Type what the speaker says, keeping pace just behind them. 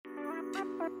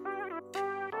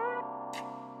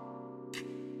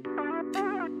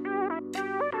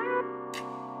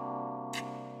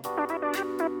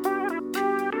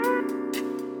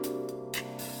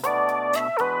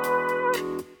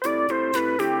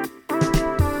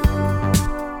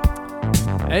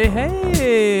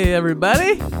Hey,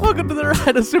 everybody. Welcome to the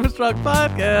Ride of Super Strong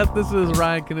podcast. This is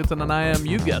Ryan Knutson, and I am,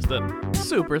 you guessed it,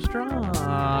 super strong.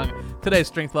 Today's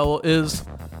strength level is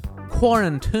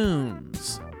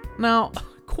Quarantunes. Now,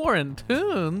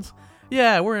 Quarantunes?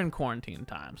 Yeah, we're in quarantine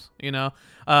times, you know.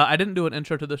 I didn't do an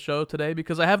intro to the show today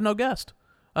because I have no guest.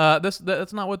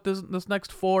 That's not what this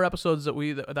next 4 episodes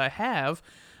that I have.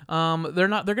 They're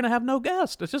gonna have no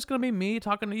guest. It's just gonna be me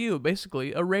talking to you,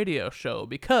 basically a radio show,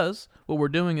 because what we're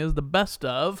doing is the best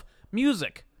of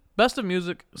music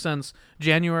since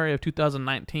January of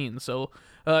 2019. So,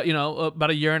 about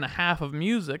a year and a half of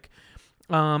music.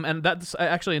 And that's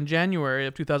actually in January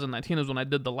of 2019 is when I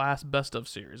did the last best of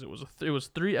series. It was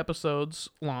 3 episodes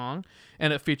long,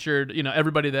 and it featured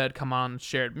everybody that had come on and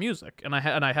shared music, and I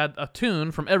had a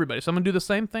tune from everybody. So I'm gonna do the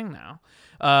same thing now.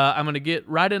 I'm gonna get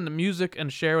right into music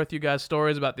and share with you guys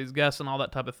stories about these guests and all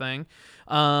that type of thing.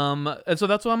 And so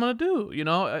that's what I'm gonna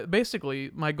do.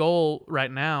 Basically my goal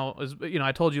right now is,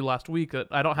 I told you last week that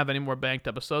I don't have any more banked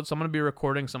episodes, so I'm gonna be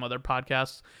recording some other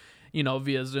podcasts,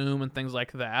 via Zoom and things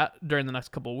like that during the next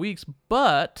couple of weeks.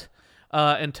 But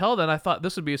until then, I thought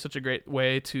this would be such a great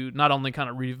way to not only kind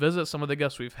of revisit some of the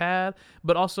guests we've had,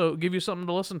 but also give you something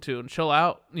to listen to and chill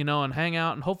out, and hang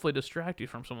out and hopefully distract you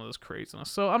from some of this craziness.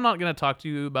 So I'm not going to talk to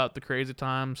you about the crazy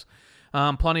times.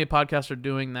 Plenty of podcasts are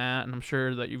doing that, and I'm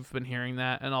sure that you've been hearing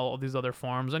that in all of these other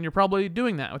forms, and you're probably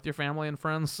doing that with your family and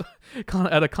friends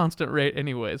at a constant rate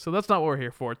anyway. So that's not what we're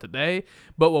here for today.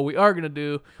 But what we are going to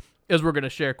do is we're going to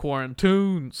share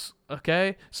Quarantunes,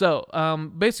 okay? So,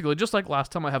 basically, just like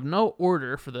last time, I have no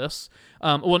order for this.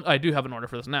 Well, I do have an order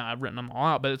for this now. I've written them all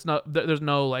out, but there's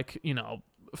no,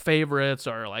 favorites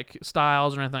or,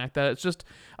 styles or anything like that. It's just,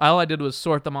 all I did was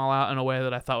sort them all out in a way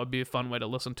that I thought would be a fun way to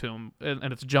listen to them,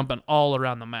 and it's jumping all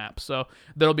around the map. So,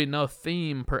 there'll be no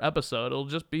theme per episode. It'll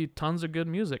just be tons of good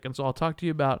music, and so I'll talk to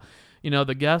you about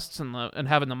the guests and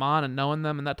having them on and knowing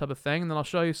them and that type of thing. And then I'll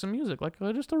show you some music, like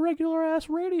just a regular ass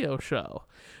radio show.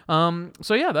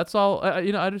 So yeah, that's all.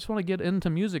 I just want to get into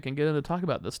music and get into talk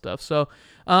about this stuff. So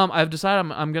I've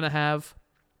decided I'm gonna have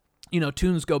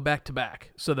tunes go back to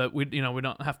back so that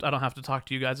I don't have to talk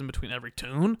to you guys in between every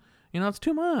tune. It's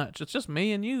too much. It's just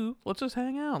me and you. Let's just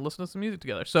hang out and listen to some music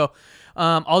together. So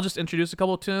I'll just introduce a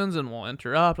couple of tunes and we'll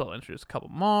interrupt. I'll introduce a couple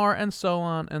more and so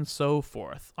on and so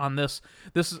forth. On this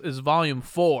is volume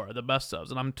 4, the best ofs,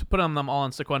 and I'm putting them all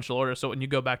in sequential order, so when you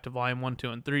go back to volume 1, 2,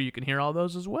 and 3, you can hear all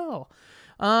those as well.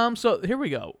 So here we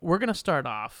go. We're going to start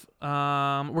off.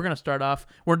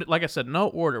 We're like I said, no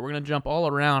order. We're going to jump all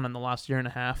around in the last year and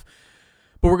a half.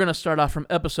 But we're going to start off from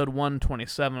episode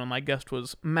 127, and my guest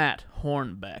was Matt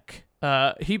Hornbeck.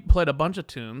 He played a bunch of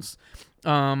tunes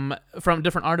from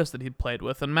different artists that he'd played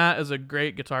with, and Matt is a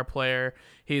great guitar player.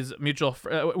 He's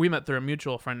we met through a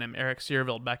mutual friend named Eric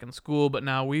Searville back in school, but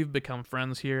now we've become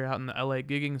friends here out in the LA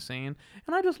gigging scene,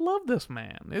 and I just love this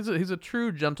man. He's a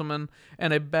true gentleman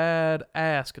and a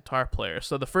badass guitar player.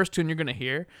 So the first tune you're going to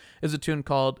hear is a tune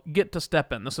called Get to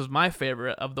Steppin. This is my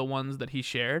favorite of the ones that he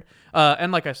shared,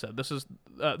 and like I said, this is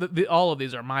all of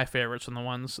these are my favorites from the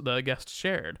ones the guests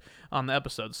shared on the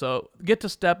episode. So Get to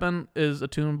Steppin is a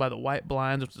tune by the White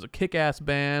Blinds, which is a kick-ass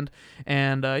band,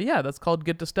 and that's called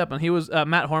Get to Steppin. He was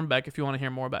Matt Hornbeck. If you want to hear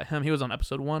more about him, he was on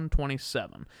episode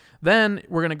 127. Then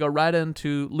we're gonna go right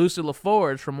into Lucy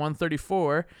LaForge from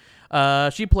 134.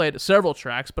 She played several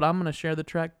tracks, but I'm gonna share the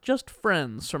track Just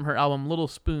Friends from her album Little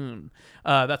Spoon.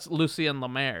 That's Lucy and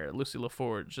Lemaire. Lucy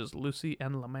LaForge is Lucy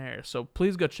and Lemaire. So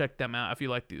please go check them out if you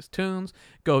like these tunes.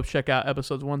 Go check out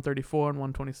episodes 134 and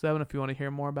 127 if you want to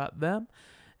hear more about them.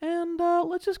 And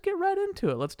let's just get right into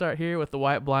it. Let's start here with the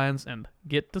White Blinds and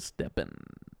Get to Steppin'.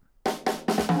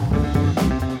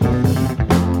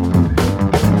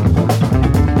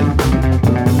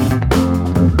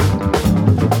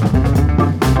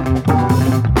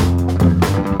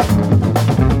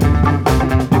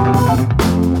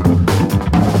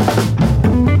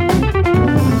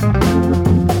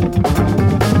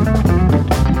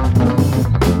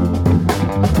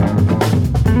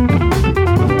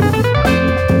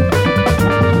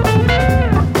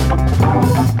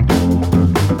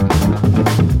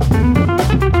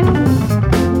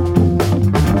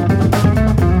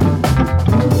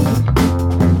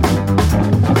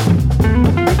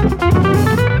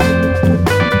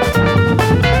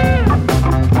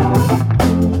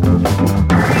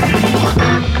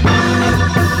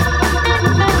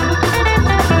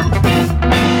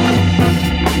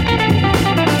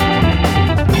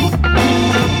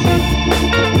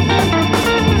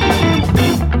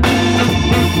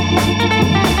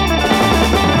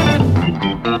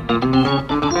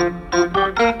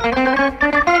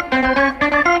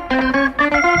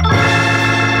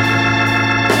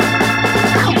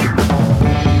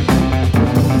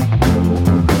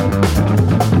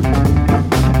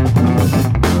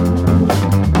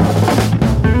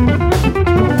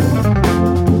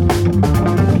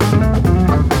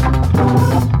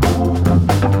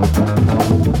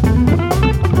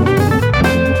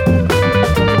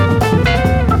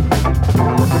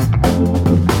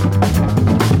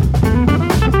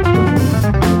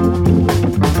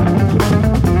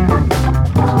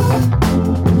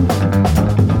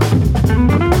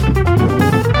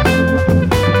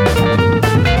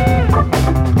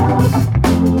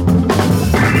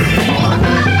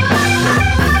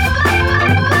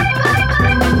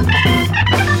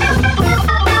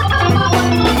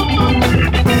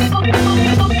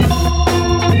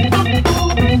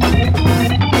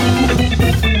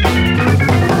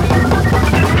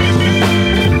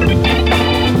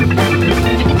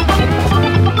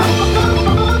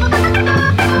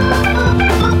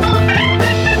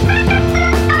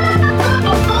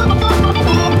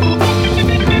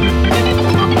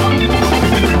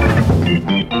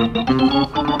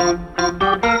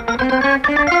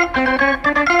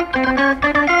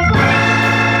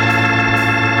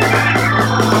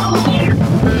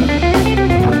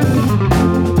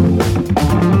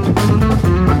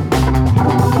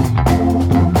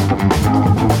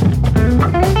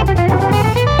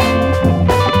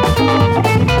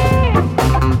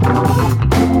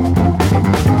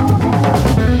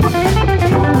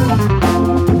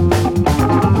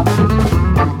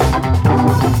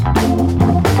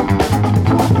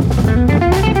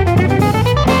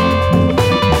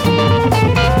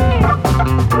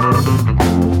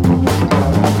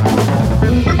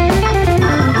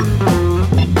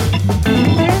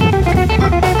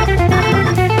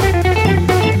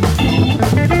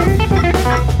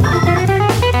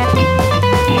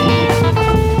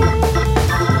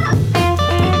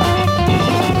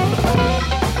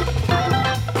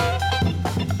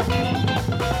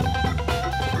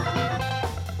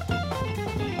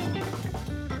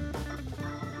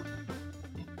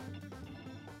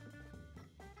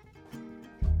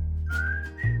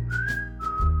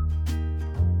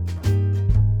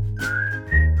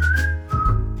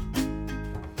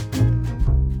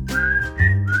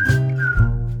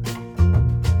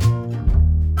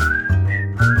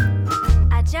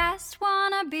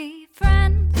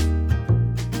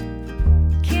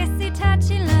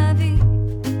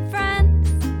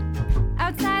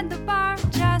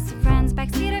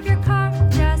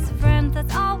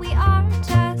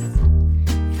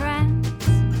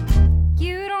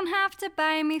 to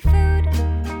buy me food,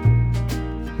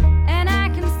 and I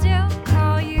can still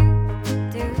call you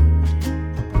dude.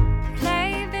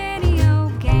 Play video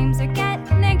games or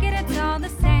get naked, it's all the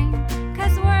same,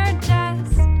 'cause we're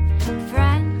just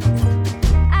friends.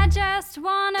 I just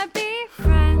wanna be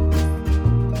friends.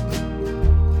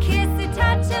 Kissy,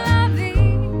 touchy, lovey,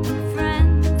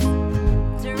 friends.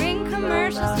 During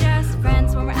commercials, just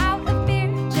friends. When we're out of beer,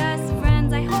 just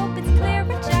friends. I hope it's clear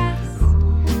we're just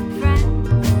friends.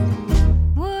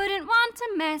 Wouldn't want to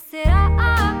mess it up.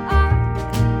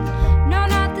 No,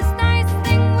 not this nice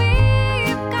thing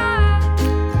we've got.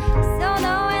 So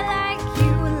though I like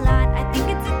you a lot, I think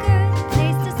it's a good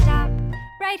place to stop.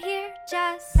 Right here,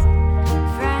 just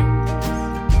friends.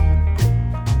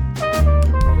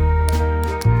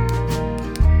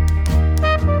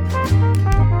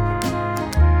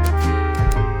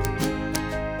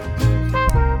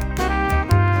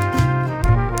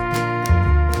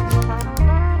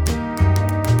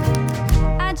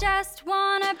 I just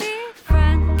wanna be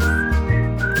friends.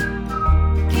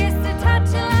 Kiss and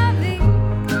touch and lovey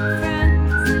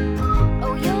friends.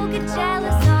 Oh, you'll get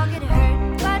jealous, I'll get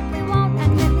hurt, but we won't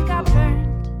admit we got burned.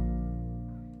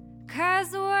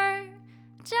 'Cause we're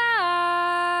just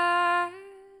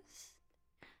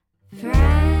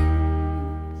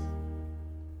friends.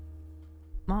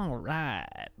 All right.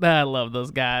 I love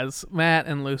those guys. Matt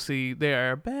and Lucy, they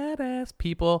are badass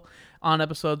people on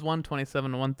episodes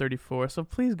 127 and 134, so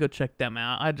please go check them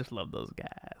out. I just love those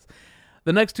guys.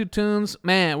 The next two tunes,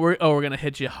 man, we're going to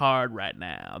hit you hard right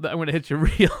now. I'm going to hit you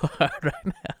real hard right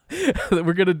now.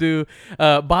 We're going to do,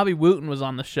 Bobby Wooten was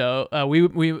on the show. We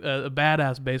a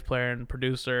badass bass player and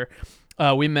producer.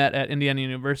 We met at Indiana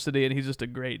University, and he's just a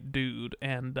great dude,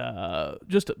 and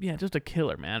just a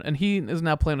killer, man. And he is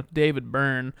now playing with David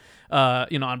Byrne,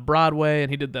 on Broadway,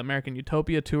 and he did the American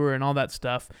Utopia tour and all that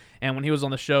stuff. And when he was on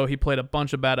the show, he played a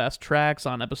bunch of badass tracks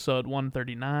on episode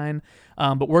 139.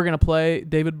 But we're gonna play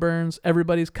David Byrne's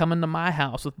 "Everybody's Coming to My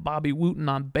House" with Bobby Wooten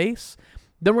on bass.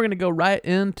 Then we're going to go right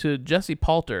into Jessie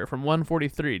Palter from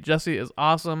 143. Jessie is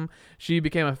awesome. She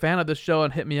became a fan of this show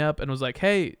and hit me up and was like,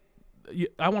 hey,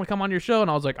 I want to come on your show. And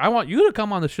I was like, I want you to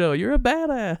come on the show. You're a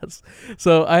badass.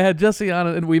 So I had Jessie on,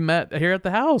 and we met here at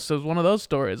the house. It was one of those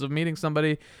stories of meeting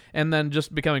somebody and then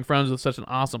just becoming friends with such an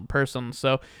awesome person.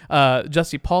 So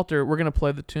Jessie Palter, we're going to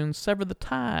play the tune Sever the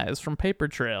Ties from Paper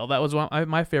Trail. That was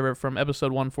my favorite from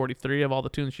episode 143 of all the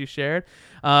tunes she shared.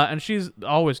 And she's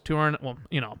always touring. Well,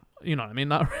 you know what I mean?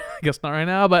 Not, I guess not right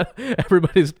now, but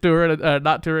everybody's touring,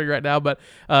 not touring right now, but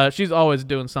she's always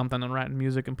doing something and writing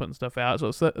music and putting stuff out.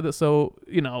 So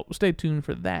stay tuned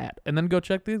for that. And then go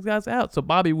check these guys out. So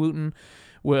Bobby Wooten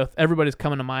with Everybody's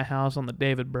Coming to My House on the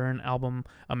David Byrne album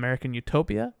American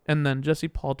Utopia, and then Jessie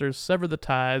Palter's Sever the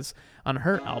Ties on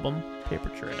her album Paper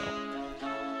Trail.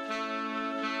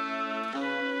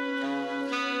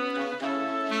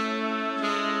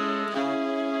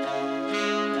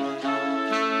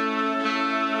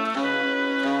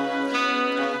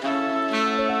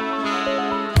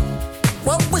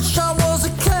 Wish I was a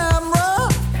camera.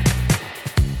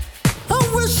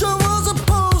 I wish I was a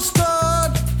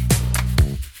postcard.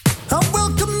 I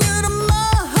welcome you to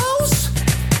my house.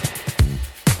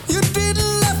 You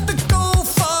didn't have to go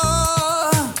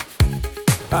far.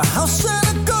 A house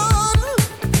and a garden.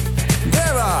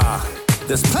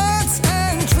 There's plants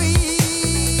and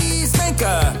trees. Make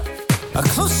a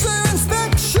closer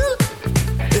inspection.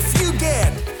 If you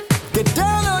get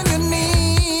down on your knees.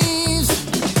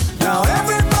 Now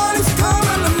everybody's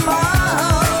coming to my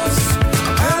house,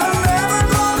 and I'm never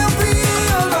gonna be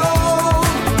alone.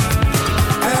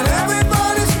 And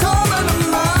everybody's coming to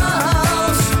my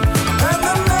house, and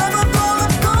I'm never gonna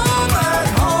go back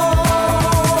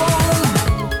home.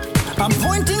 I'm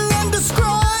pointing and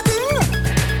describing,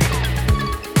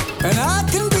 and I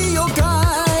can be your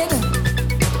guide.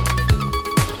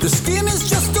 The skin is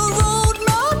just a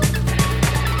roadmap.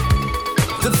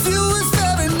 The view is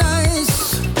very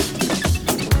nice.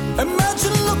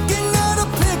 Imagine looking at a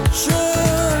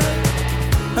picture.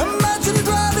 Imagine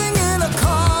driving in a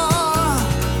car.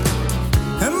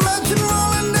 Imagine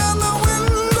rolling down the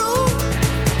window.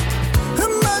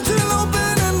 Imagine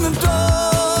opening the door.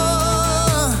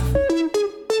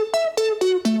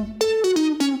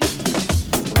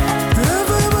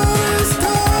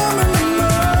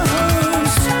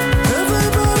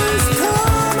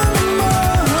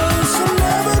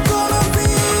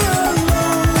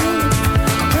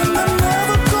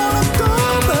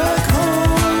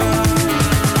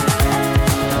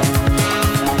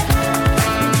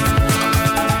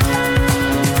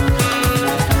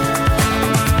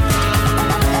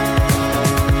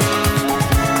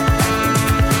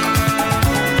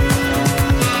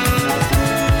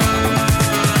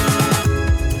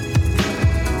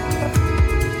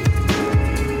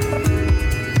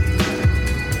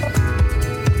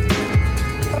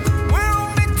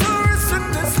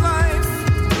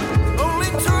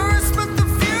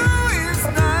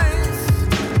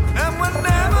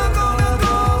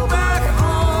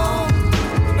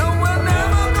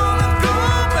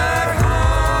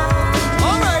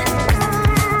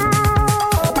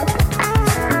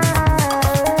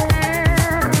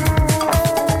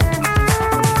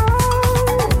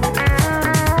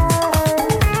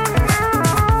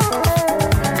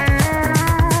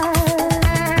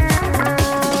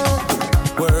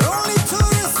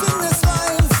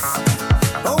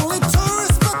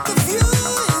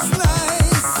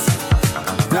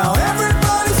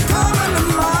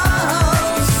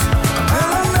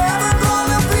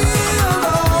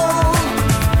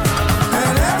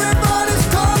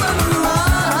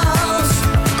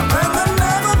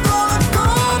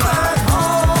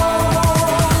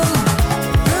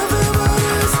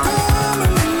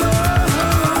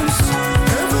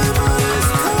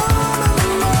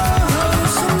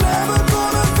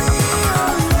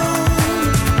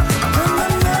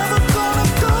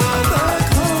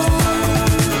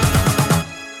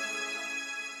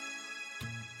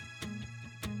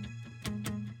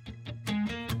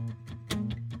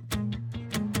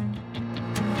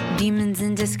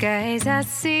 disguise. I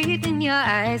see it in your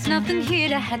eyes. Nothing here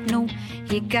to hide, no.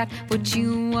 You got what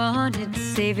you wanted.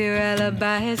 Save your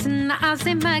alibis, and I'll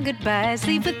say my goodbyes.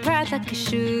 Leave with pride like I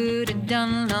should have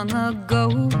done long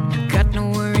ago. Got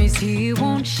no worries here,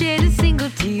 won't shed a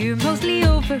single tear. Mostly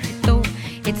over it though.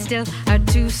 It's still hard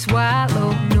to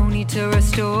swallow. No need to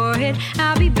restore it.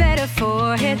 I'll be better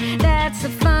for it. That's the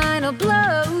final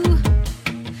blow.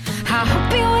 I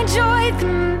hope you enjoyed the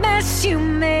mess you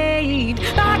made.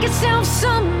 Lock yourself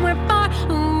somewhere far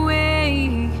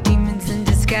away. Demons in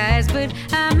disguise, but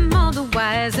I'm all the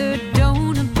wiser.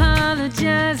 Don't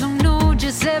apologize, oh no,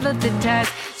 just sever the ties.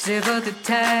 Sever the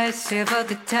ties, sever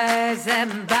the ties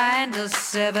that bind us,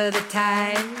 sever the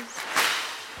ties.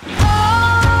 Oh,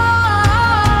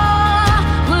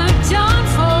 we're done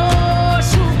for,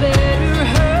 so better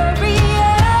hurry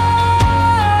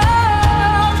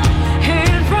up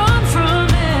and run from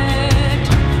it.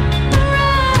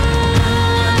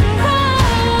 Run,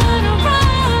 run,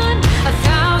 run.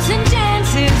 1,000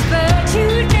 chances, but you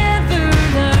never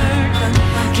learn.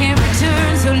 Can't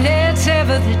return, so let's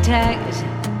sever the ties.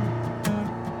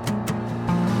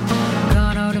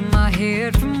 Gone out of my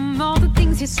head from all the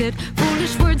things you said.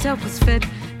 Foolish words I was fed.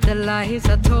 The lies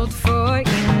I told for you.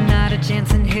 Not a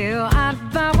chance in hell I'd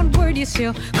buy one word you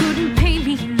still couldn't pay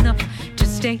me enough to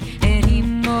stay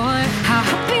anymore. I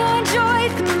hope you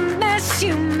enjoyed the mess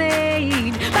you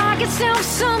made. Lock yourself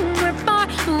somewhere far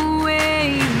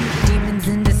away. Demons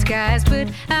in disguise, but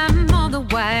I'm all the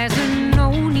wiser.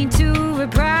 No need to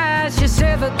reprise. Just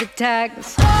sever the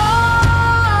tags. Oh,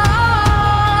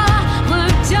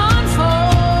 we're done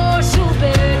for, so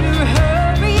better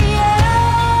hurry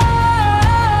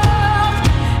up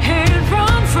and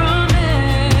run from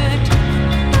it.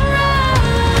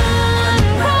 Run,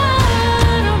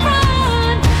 run,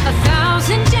 run.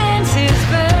 1,000 chances,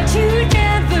 but you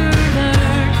never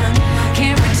learn.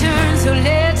 Can't return, so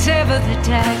let's sever the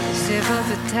ties. Sever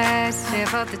the ties,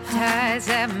 sever the ties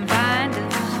that bind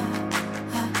us.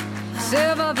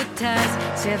 Sever the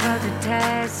ties, sever the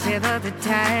ties, sever the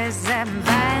ties that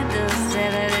bind us.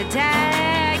 Sever the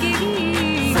ties,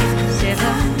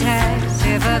 sever the ties,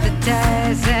 sever the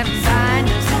ties that bind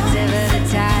us. Sever the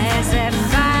ties that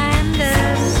bind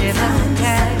us. Sever the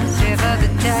ties, sever the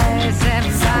ties that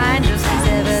bind us.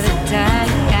 Sever the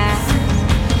ties.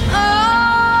 Oh,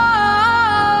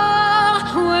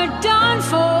 we're done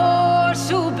for,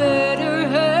 so better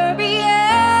hurry up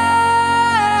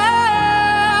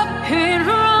and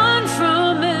run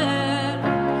from it.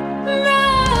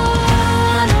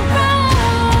 Run,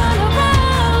 run,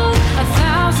 run.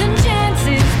 1,000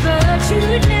 chances, but you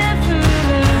never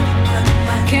learn.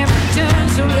 Can't return,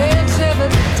 so let's sever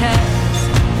the ties.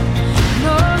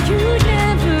 No, you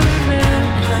never learn.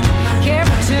 Can't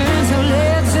return, so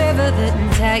let's sever the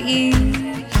ties.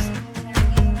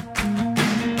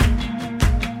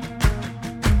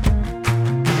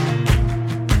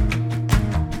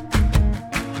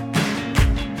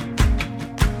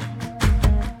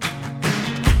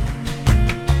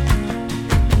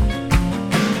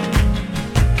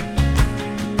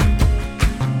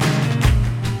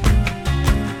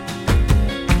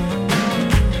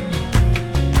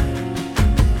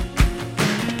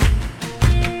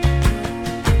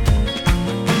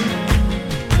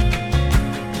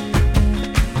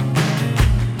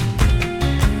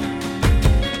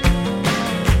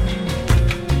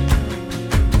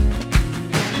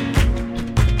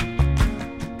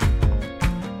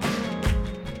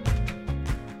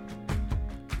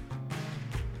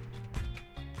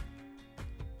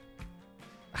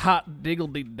 Hot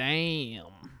diggledy damn.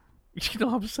 You know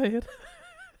what I'm saying?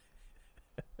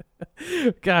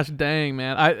 Gosh dang,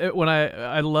 man.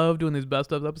 I love doing these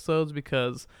best of episodes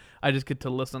because I just get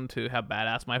to listen to how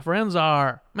badass my friends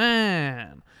are.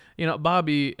 Man. You know,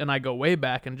 Bobby and I go way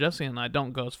back, and Jesse and I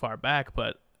don't go as far back,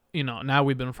 but you know, now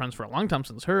we've been friends for a long time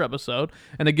since her episode.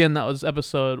 And again, that was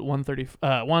episode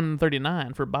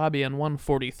 139 for Bobby and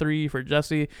 143 for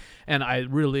Jesse. And I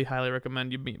really highly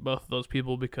recommend you meet both of those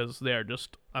people because they are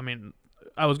just, I mean,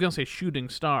 I was going to say shooting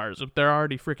stars. If they're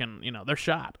already freaking, you know, they're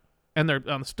shot. And they're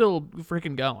still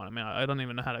freaking going. I mean, I don't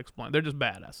even know how to explain. They're just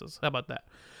badasses. How about that?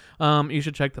 You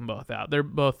should check them both out. They're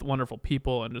both wonderful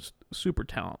people and just super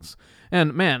talents.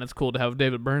 And, man, it's cool to have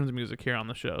David Byrne's music here on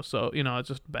the show. So, you know, it's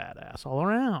just badass all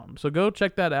around. So go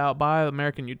check that out. Buy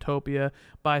American Utopia.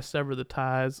 Buy Sever the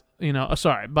Ties. You know,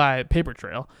 buy Paper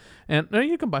Trail. And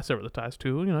you can buy Sever the Ties,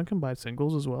 too. You know, you can buy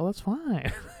singles as well. That's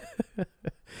fine. All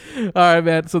right,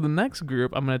 man. So the next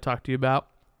group I'm going to talk to you about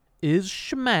is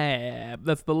SCHMAB.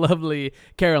 That's the lovely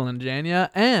Carolyn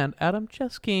Jania and Adam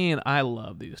Cheskeen. I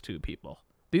love these two people.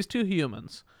 These two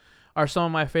humans are some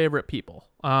of my favorite people.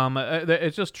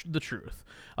 It's just the truth.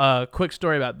 Quick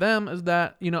story about them is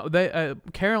that, they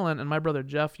Carolyn and my brother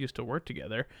Jeff used to work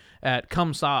together at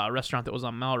Come Sa, a restaurant that was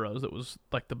on Melrose. That was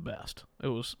like the best. It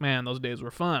was, man, those days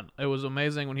were fun. It was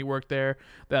amazing when he worked there.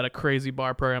 They had a crazy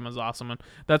bar program. It was awesome. And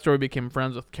that's where we became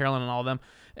friends with Carolyn and all of them.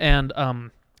 And,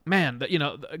 man,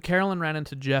 Carolyn ran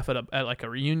into Jeff at like a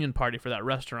reunion party for that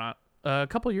restaurant a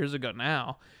couple years ago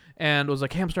now. And was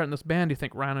like, hey, I'm starting this band. Do you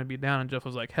think Ryan would be down? And Jeff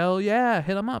was like, hell yeah,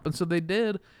 hit him up. And so they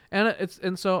did.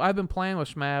 And so I've been playing with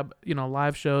SCHMAB,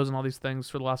 live shows and all these things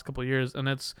for the last couple of years. And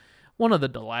it's one of the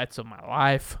delights of my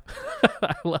life.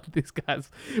 I love these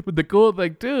guys. But the cool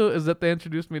thing, too, is that they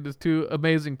introduced me to two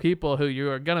amazing people who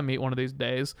you are going to meet one of these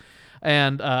days.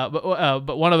 And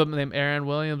but one of them, named Aaron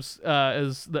Williams,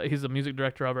 he's the music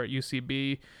director over at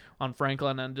UCB on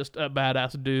Franklin, and just a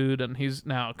badass dude, and he's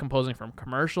now composing from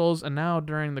commercials. And now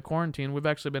during the quarantine, we've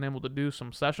actually been able to do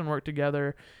some session work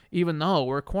together, even though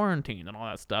we're quarantined and all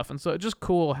that stuff. And so it's just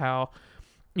cool how,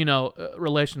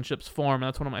 relationships form. And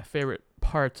that's one of my favorite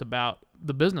parts about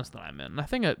the business that I'm in. And I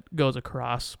think it goes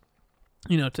across,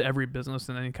 to every business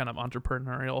and any kind of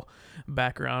entrepreneurial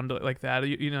background like that.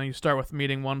 You start with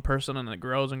meeting one person and it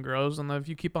grows and grows. And if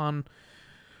you keep on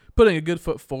putting a good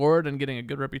foot forward and getting a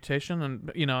good reputation and,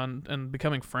 and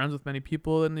becoming friends with many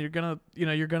people, and you're going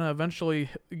to eventually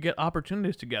get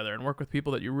opportunities together and work with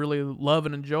people that you really love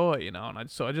and enjoy, and the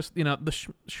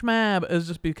SCHMAB has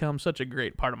just become such a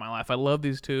great part of my life. I love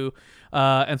these two.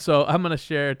 And so I'm going to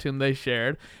share a tune they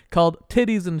shared called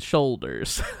Titties and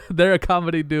Shoulders. They're a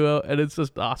comedy duo, and it's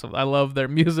just awesome. I love their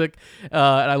music, and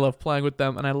I love playing with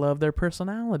them, and I love their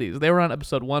personalities. They were on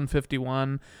episode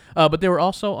 151, but they were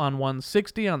also on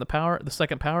 160 on the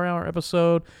second Power Hour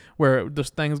episode, where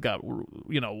just things got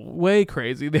way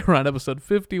crazy. They were on episode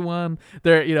 51.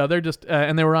 They're just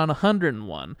and they were on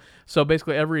 101. So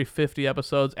basically every 50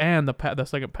 episodes and the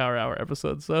second Power Hour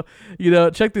episode. So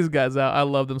check these guys out. I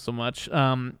love them so much.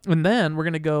 And then we're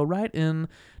gonna go right in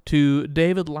to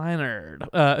David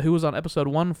Linard, who was on episode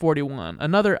 141,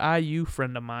 another IU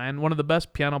friend of mine, one of the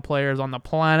best piano players on the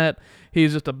planet.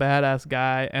 He's just a badass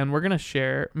guy, and we're going to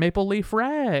share Maple Leaf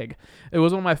Rag. It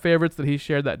was one of my favorites that he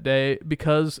shared that day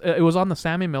because it was on the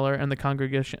Sammy Miller and the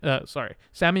Congregation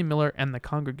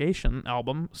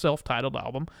album, self-titled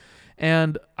album.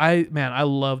 And I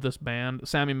love this band.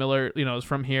 Sammy Miller, is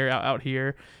from here, out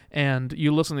here, and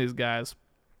you listen to these guys,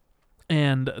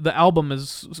 and the album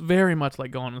is very much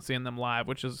like going and seeing them live,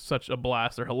 which is such a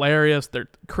blast. They're hilarious. They're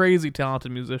crazy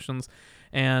talented musicians.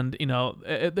 And,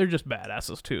 they're just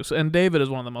badasses, too. So, and David is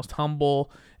one of the most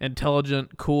humble,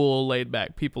 intelligent, cool,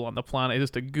 laid-back people on the planet. He's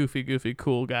just a goofy,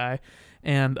 cool guy.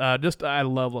 And I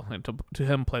love listening to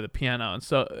him play the piano. And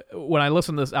so when I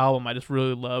listened to this album, I just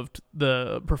really loved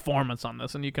the performance on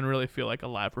this. And you can really feel like a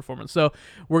live performance. So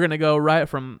we're going to go right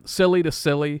from silly to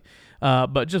silly,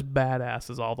 but just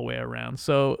badasses all the way around.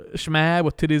 So SCHMAB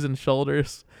with Titties and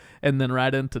Shoulders, and then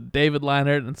right into David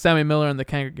Linard and Sammy Miller and the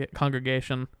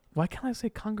Congregation. Why can't I say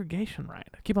congregation right?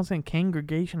 I keep on saying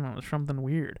congregation when it's something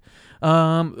weird.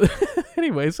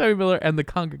 Anyway, Sammy Miller and the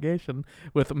Congregation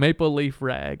with Maple Leaf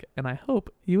Rag, and I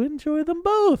hope you enjoy them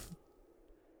both.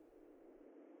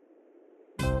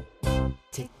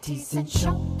 Titties and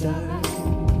shoulders,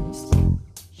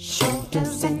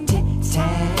 shoulders and titties.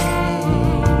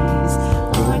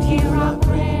 Lord, hear our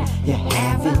prayer. You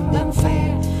haven't been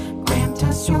fair. Grant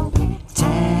us your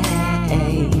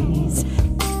ties.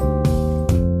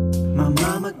 My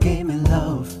mama gave me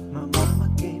love. My mama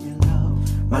gave me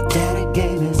love. My daddy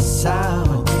gave me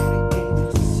soul.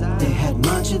 They had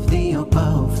much of the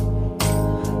above.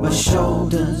 My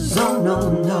shoulders, oh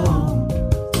no, no.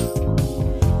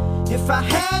 If I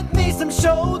had me some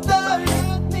shoulders,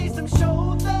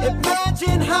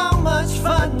 imagine how much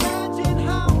fun.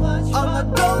 On the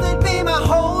go they'd be my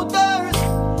holders.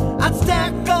 I'd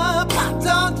stack up hot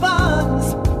dog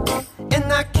buns,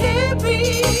 and I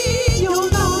carry your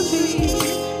laundry,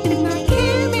 and I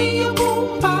carry your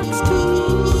boombox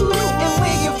too. And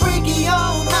we get freaky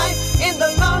all night in the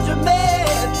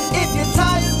laundromat. If you're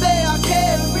tired there, I'll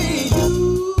carry you.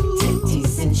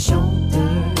 Titties and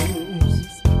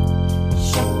shoulders,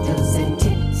 shoulders and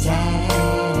titties.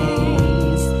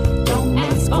 Don't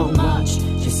ask for much,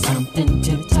 just something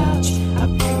to touch. A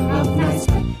pair of nice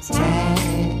ties.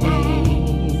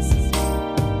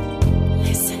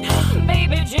 Listen up,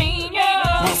 baby genius.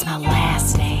 That's my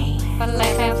last name. But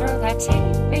living through the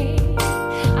TV,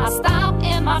 I stop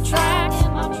in my tracks.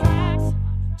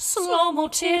 Slow-mo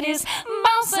titties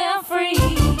bouncing free.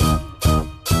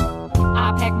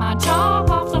 I pick my jaw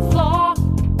off the floor.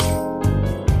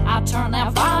 I turn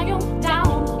that volume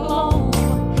down low.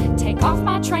 Take off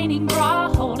my training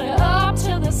bra, hold it up.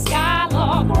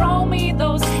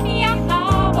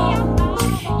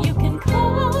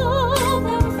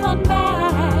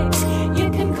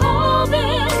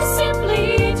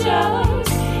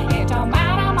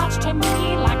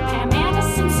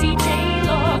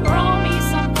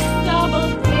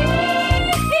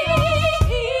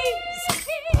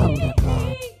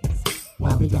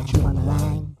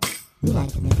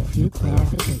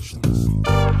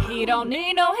 don't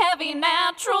need no heavy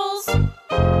naturals.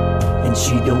 And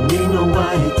she don't need no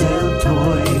white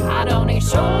deltoid. I don't need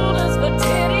shoulders but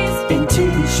titties. And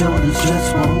titty shoulders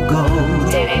just won't go.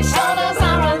 Titty shoulders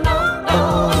are a no-no.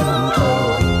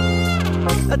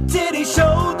 A titty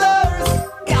shoulders.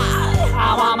 God,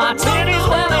 I want my titties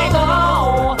where they go.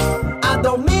 I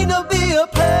don't mean to be a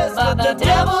pest, But the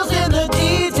devil's in the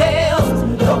details.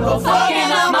 don't go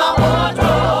fucking up my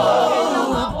wardrobe.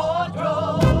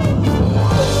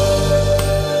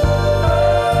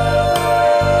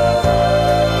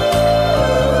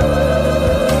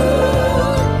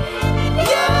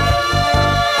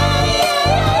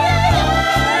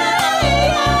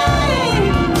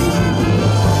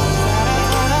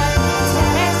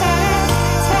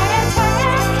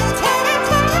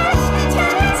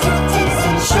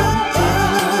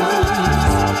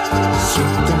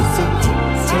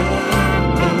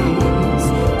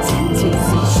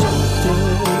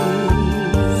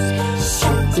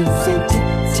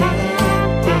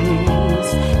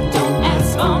 Don't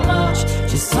ask for much,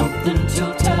 just something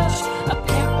to touch. A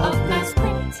pair of nice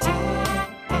pretty tags.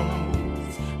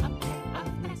 A pair of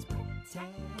nice pretty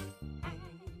tags.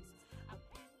 A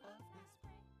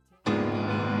pair of nice pretty tags.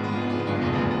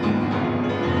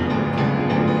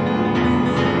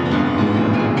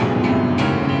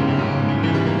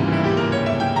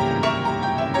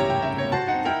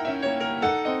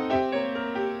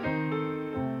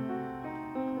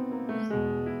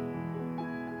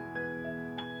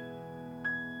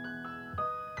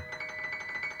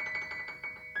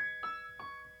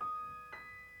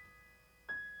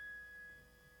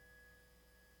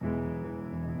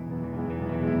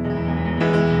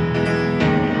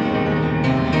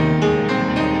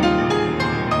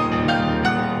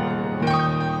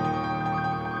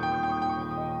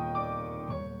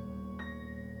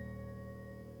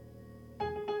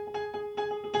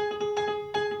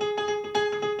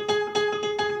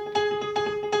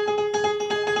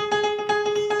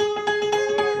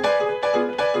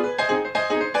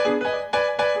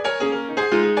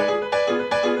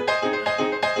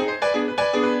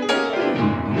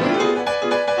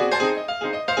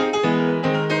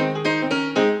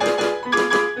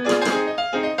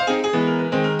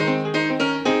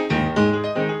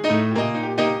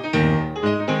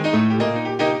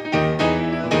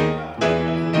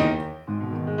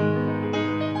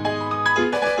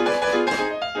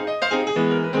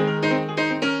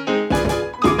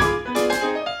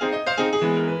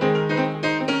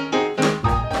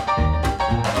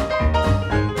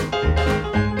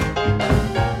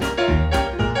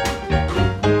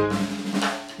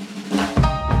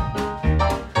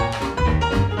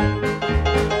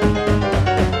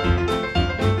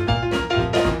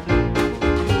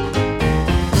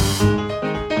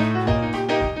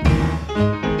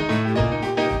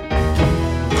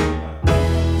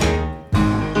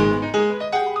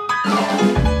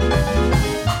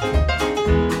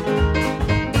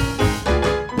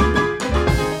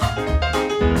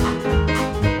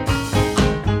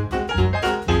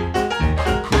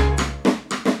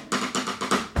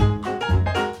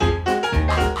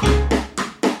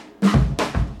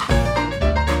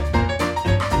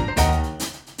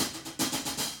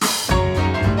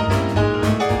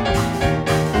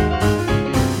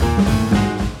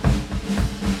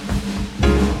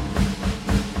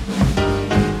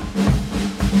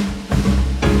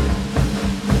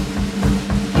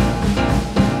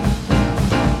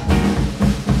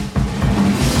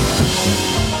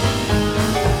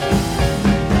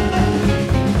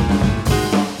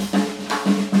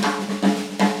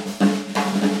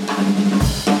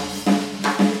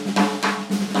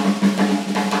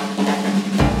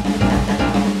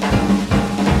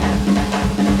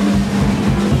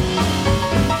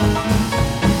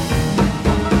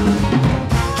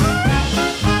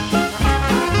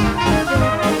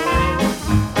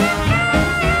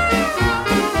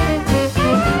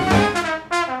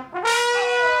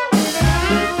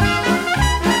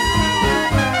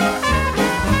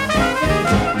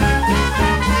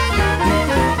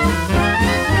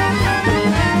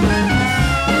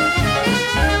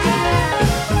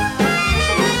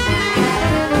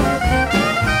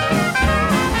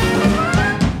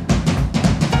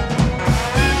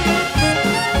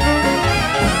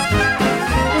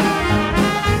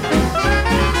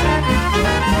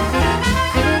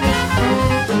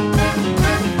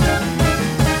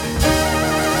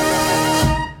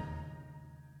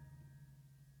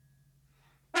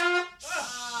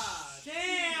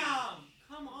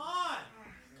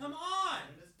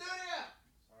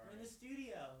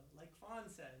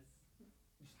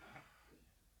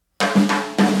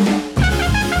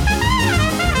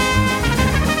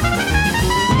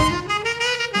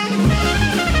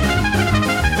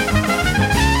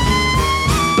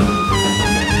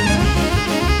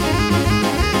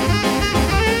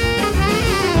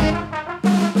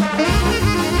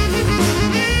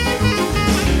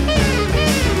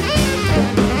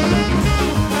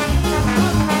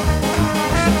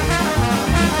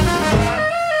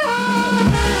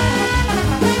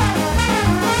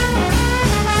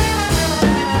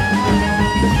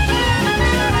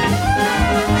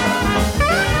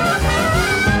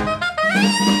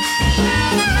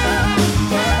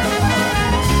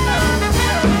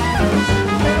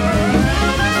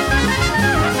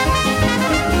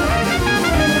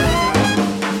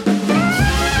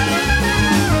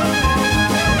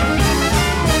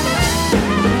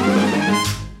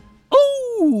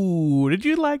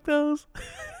 like those?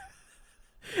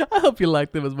 I hope you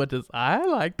like them as much as I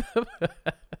like them.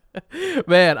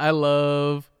 Man,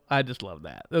 I just love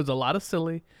that. There's a lot of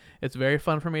silly. It's very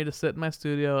fun for me to sit in my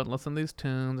studio and listen to these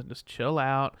tunes and just chill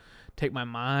out, take my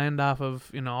mind off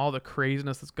of, all the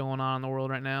craziness that's going on in the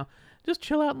world right now. Just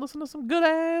chill out and listen to some good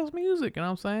ass music, you know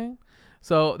what I'm saying?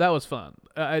 So that was fun.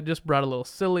 I just brought a little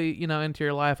silly, into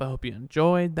your life. I hope you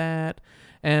enjoyed that.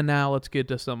 And now let's get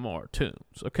to some more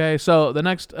tunes. Okay, so the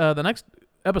next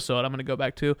episode I'm going to go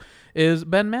back to is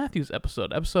Ben Mathews'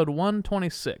 episode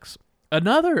 126.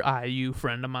 Another IU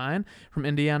friend of mine from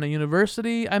Indiana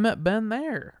University. I met Ben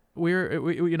there. We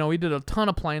did a ton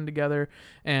of playing together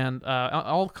and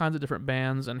all kinds of different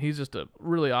bands, and he's just a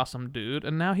really awesome dude.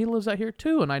 And now he lives out here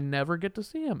too, and I never get to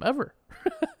see him ever.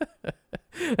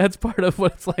 That's part of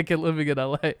what it's like living in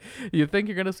LA. You think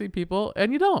you're gonna see people,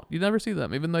 and you don't. You never see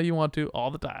them, even though you want to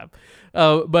all the time.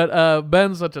 But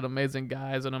Ben's such an amazing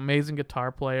guy. He's an amazing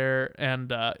guitar player,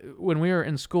 and when we were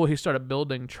in school, he started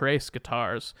building trace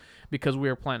guitars because we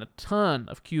were playing a ton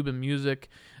of Cuban music,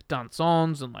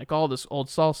 danzons, and like all this old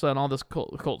salsa and all this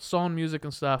cold son music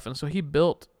and stuff. And so he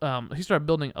started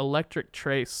building electric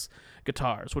trace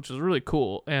guitars, which is really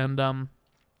cool. And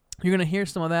you're going to hear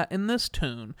some of that in this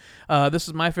tune. This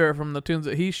is my favorite from the tunes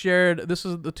that he shared. This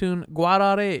is the tune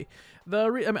Guarare.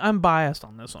 I'm biased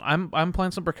on this one. I'm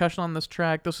playing some percussion on this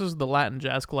track. This is the Latin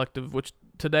Jazz Collective, which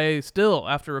today, still,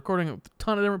 after recording with a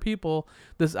ton of different people,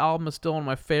 this album is still one of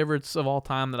my favorites of all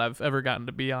time that I've ever gotten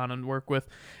to be on and work with.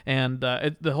 And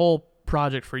the whole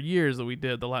project for years that we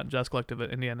did, the Latin Jazz Collective at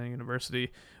Indiana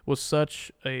University, was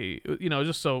such a,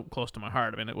 just so close to my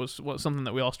heart. I mean, it was something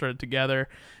that we all started together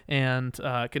and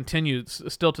continued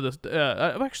still to this.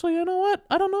 Actually, you know what?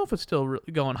 I don't know if it's still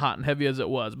really going hot and heavy as it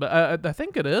was, but I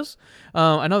think it is.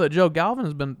 I know that Joe Galvin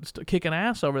has been kicking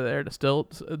ass over there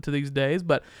to these days,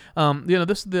 but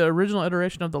this is the original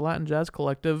iteration of the Latin Jazz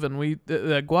Collective, and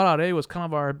the Guarare was kind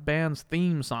of our band's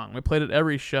theme song. We played it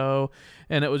every show,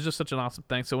 and it was just such an awesome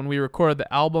thing. So when we recorded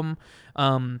the album,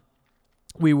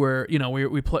 we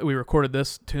recorded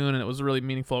this tune, and it was really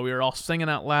meaningful. We were all singing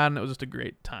out loud, and it was just a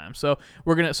great time. So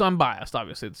I'm biased,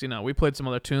 obviously. It's, we played some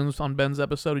other tunes on Ben's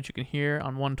episode, which you can hear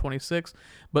on 126,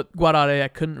 but Guarare, I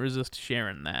couldn't resist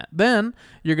sharing that. Then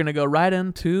you're going to go right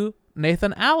into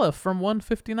Nathan Alef from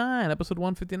episode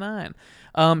 159.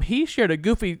 He shared a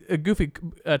goofy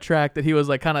track that he was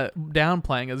like kind of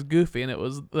downplaying as goofy, and it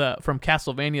was from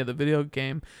Castlevania, the video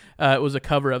game. It was a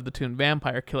cover of the tune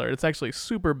Vampire Killer. It's actually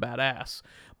super badass.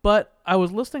 But I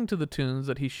was listening to the tunes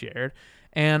that he shared,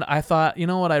 and I thought,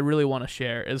 what I really want to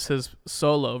share is his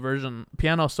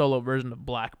piano solo version of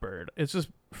Blackbird. It's just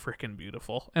freaking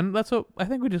beautiful, and that's what I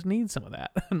think we just need some of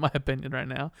that, in my opinion, right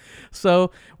now.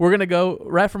 So we're gonna go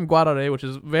right from Guarare, which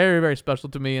is very, very special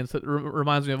to me, and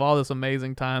reminds me of all this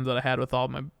amazing times that I had with all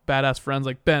my badass friends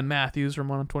like Ben Mathews from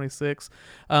 126.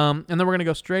 And then we're gonna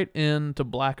go straight into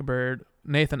Blackbird,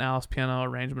 Nathan Alef's piano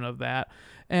arrangement of that,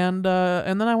 and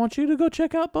then I want you to go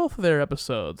check out both of their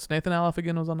episodes. Nathan Alef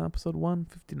again was on episode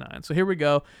 159. So here we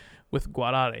go with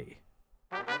Guarare.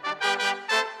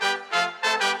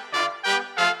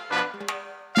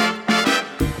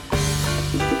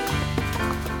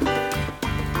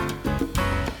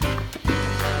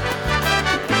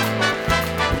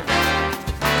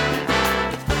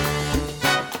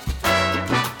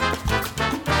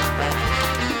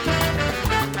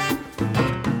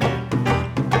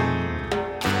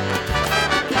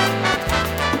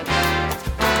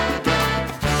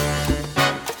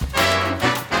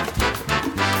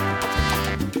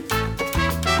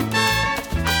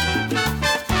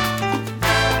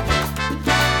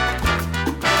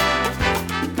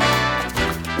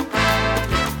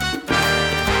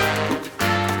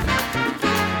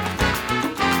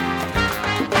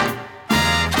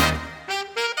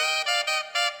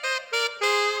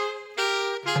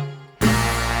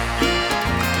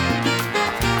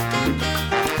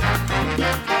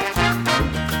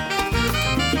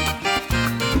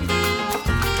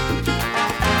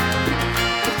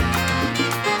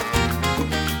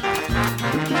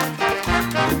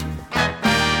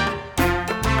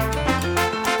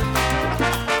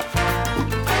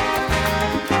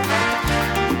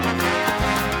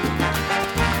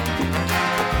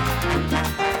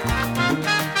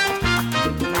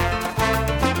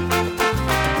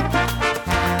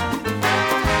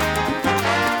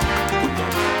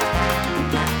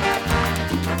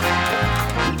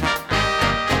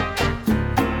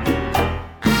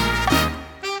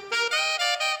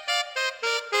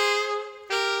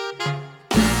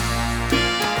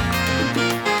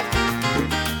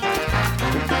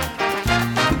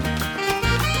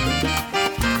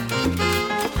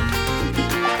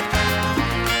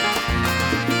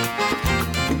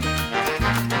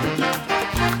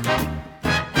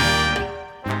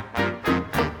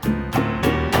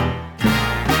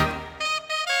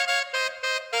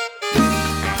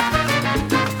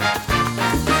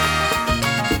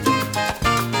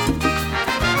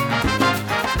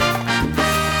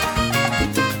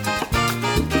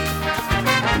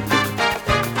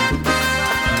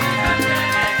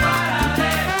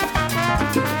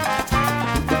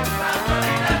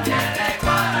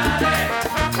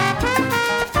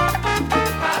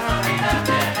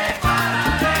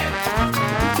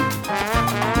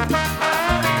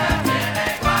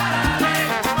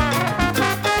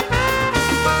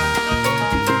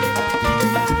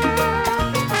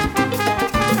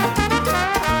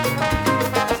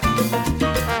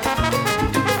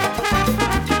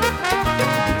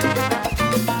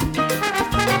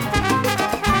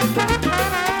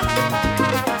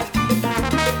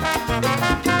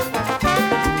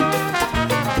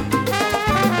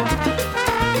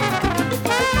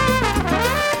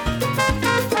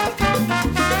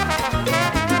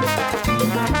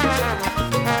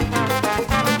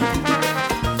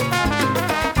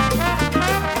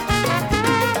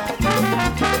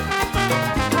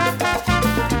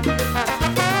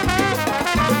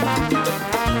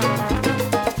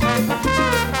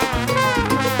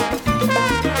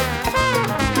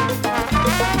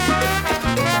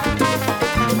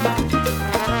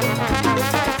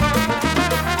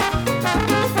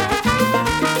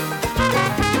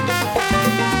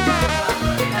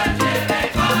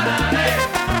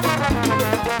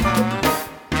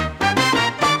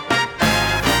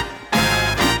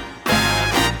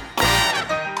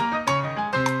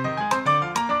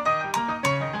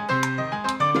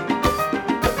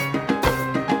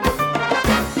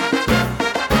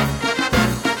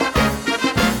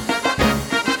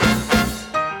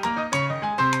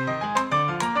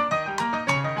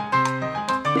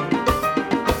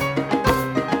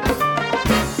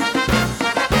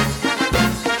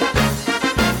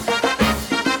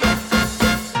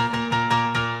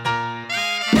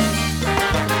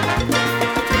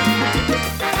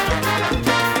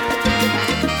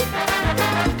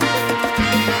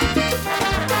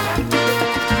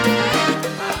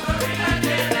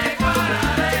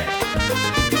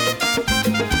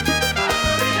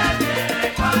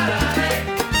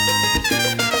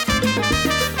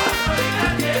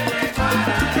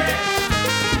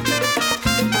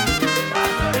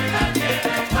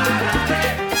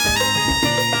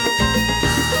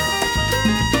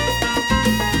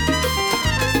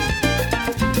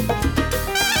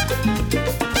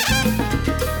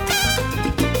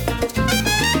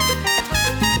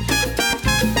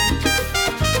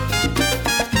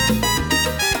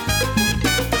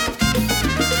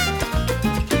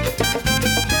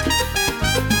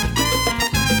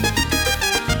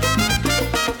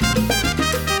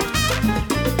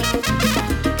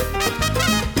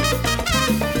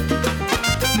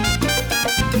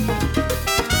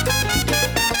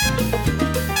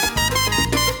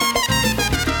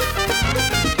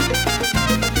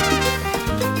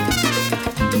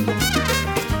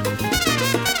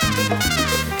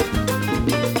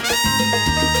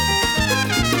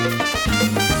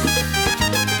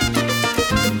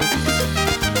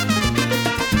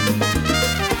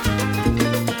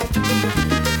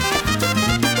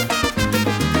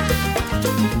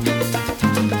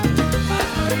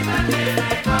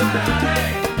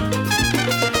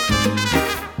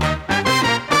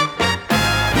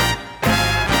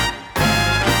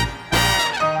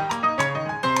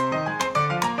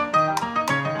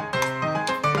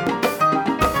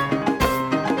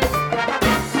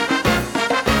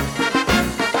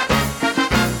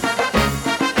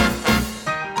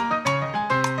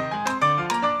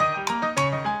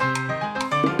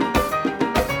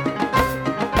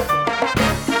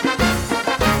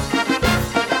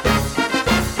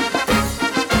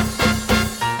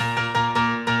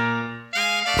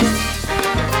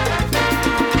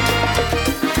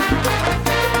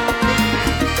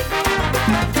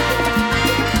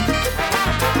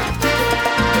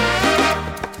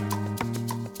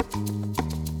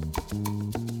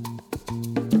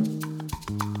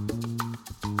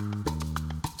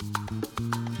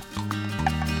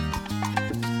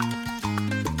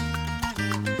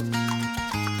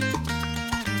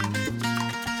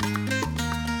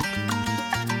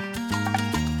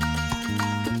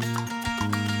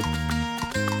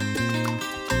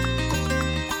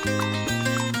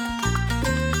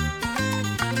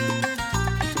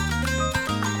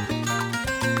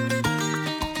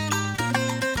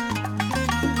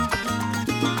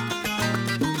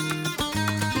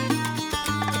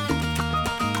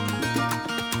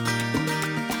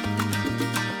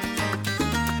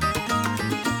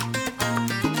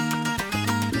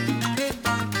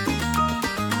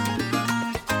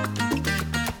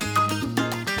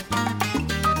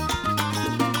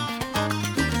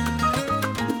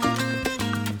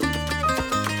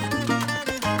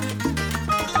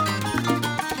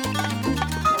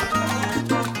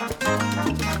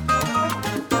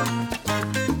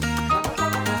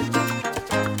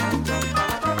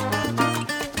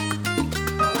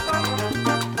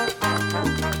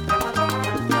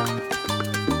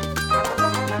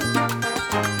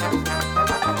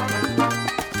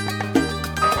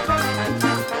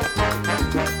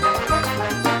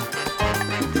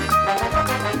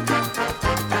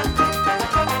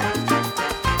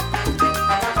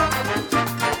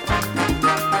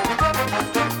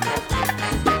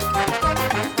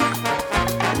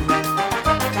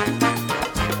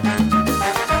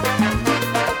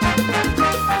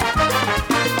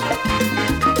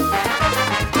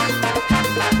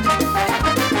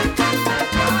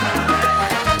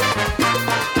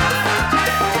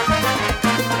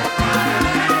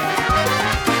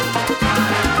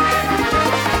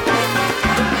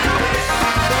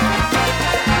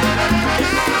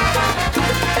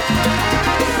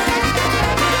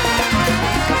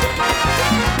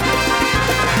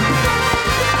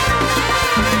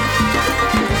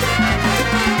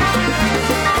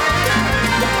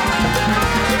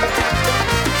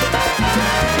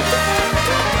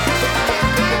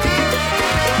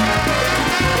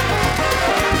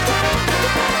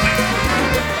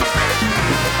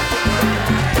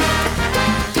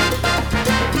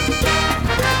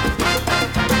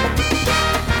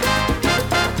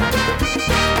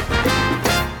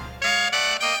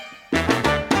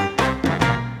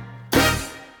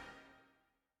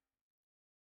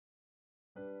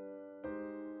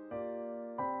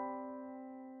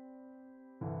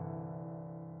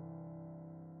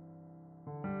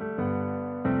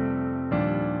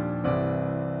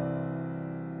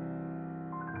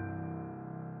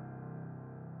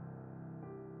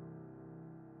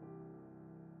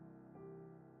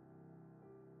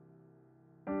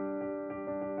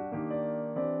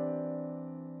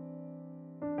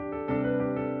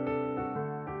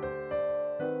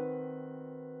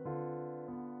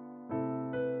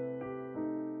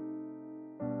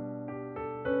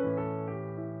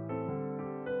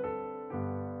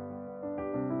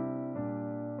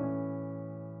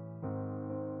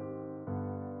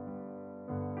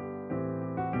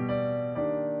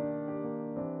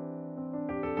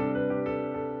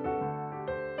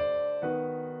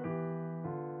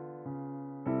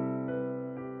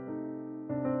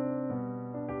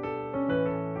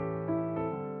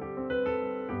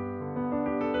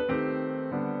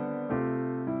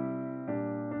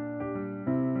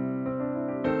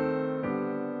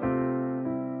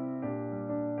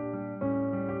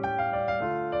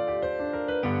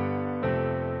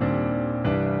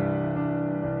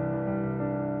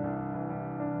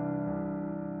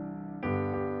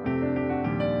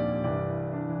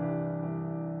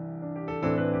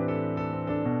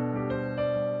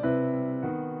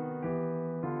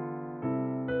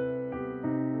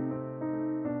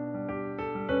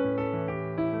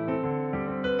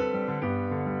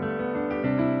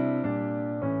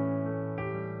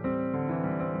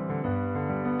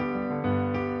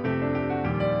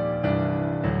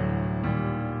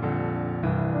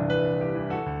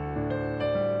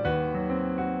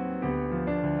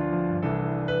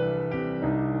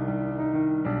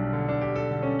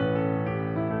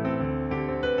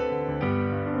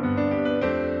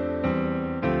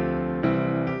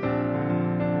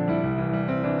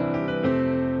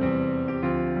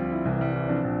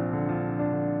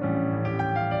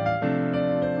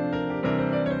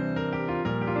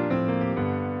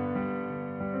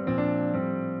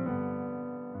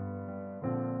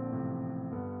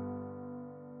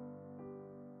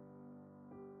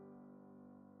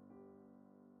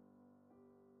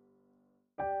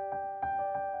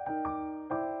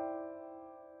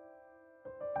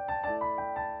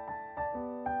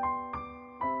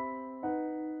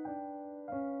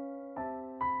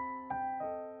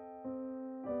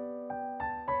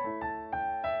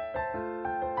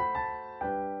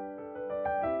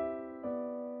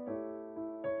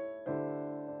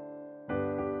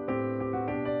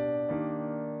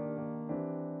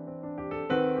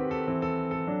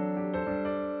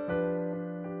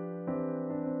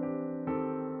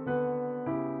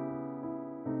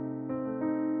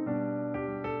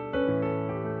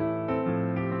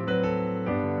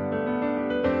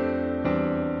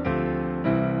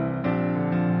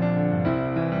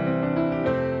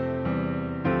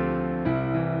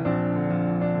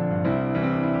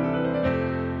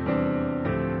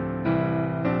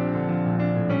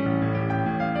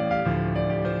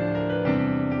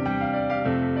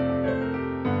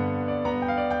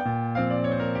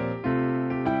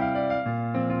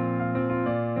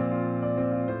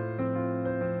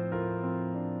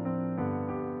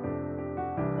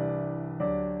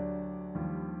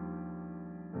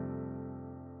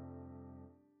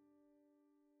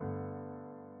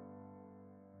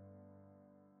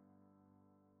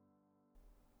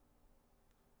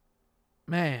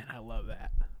 Man, I love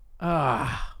that.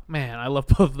 Ah, man, I love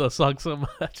both of those songs so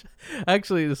much.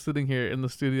 Actually, just sitting here in the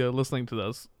studio listening to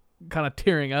those, kind of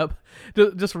tearing up,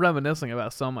 just reminiscing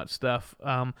about so much stuff.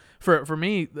 For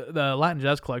me, the Latin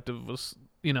Jazz Collective was,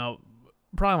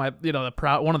 probably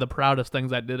my, one of the proudest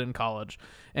things I did in college.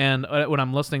 And when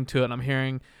I'm listening to it, and I'm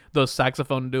hearing those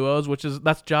saxophone duos,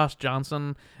 that's Josh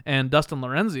Johnson and Dustin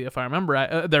Lorenzi, if I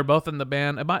remember. They're both in the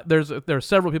band. There's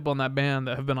several people in that band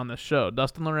that have been on this show.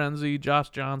 Dustin Lorenzi, Josh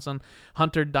Johnson,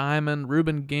 Hunter Diamond,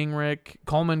 Ruben Gingrich,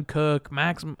 Coleman Cook,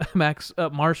 Max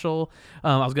Marshall.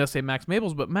 I was gonna say Max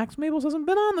Maples, but Max Maples hasn't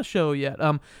been on the show yet.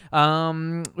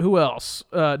 Who else?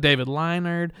 David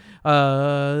Linard,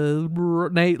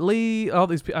 Nate Lee. All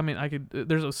these. I mean,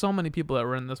 there's so many people that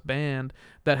were in this band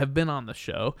that have been on the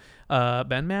show.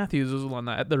 Ben Mathews was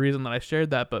the reason that I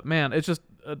shared that. But man, it's just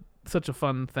such a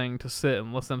fun thing to sit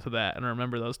and listen to that and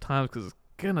remember those times, because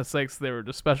goodness sakes, they were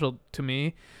just special to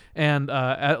me. And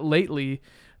lately,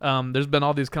 there's been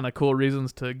all these kind of cool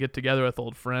reasons to get together with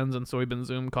old friends, and so we've been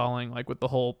Zoom calling, like with the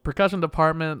whole percussion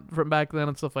department from back then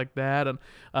and stuff like that. And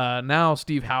now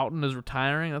Steve Houghton is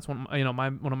retiring. That's one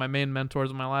of my main mentors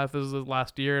in my life. This is his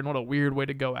last year, and what a weird way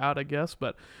to go out, I guess.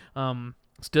 But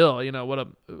still, what a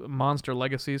monster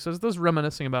legacy. So it's just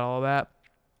reminiscing about all of that.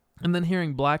 And then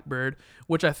hearing Blackbird,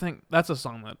 which I think that's a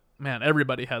song that, man,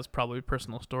 everybody has probably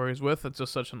personal stories with. It's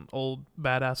just such an old,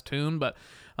 badass tune. But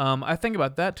I think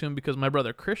about that tune because my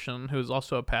brother Christian, who is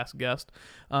also a past guest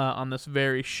on this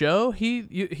very show,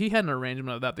 he had an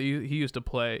arrangement of that he used to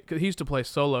play. He used to play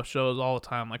solo shows all the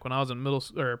time. Like when I was in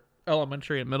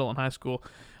elementary and middle and high school,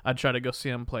 I'd try to go see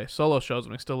him play solo shows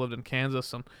when he still lived in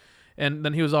Kansas. And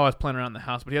then he was always playing around the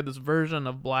house. But he had this version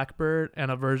of Blackbird and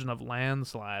a version of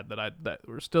Landslide that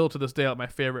were still to this day like my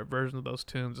favorite versions of those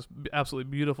tunes. Just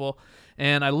absolutely beautiful.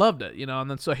 And I loved it,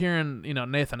 And then so hearing,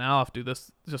 Nathan Alef do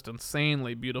this just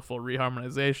insanely beautiful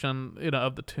reharmonization,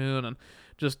 of the tune, and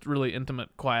just really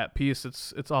intimate, quiet piece.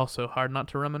 It's also hard not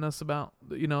to reminisce about,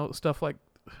 stuff like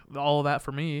all of that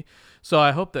for me. So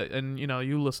I hope that, and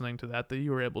you listening to that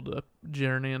you were able to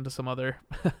journey into some other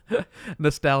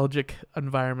nostalgic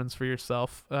environments for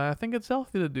yourself. I think it's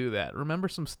healthy to do that. Remember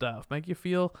some stuff, make you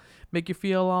feel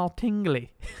all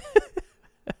tingly.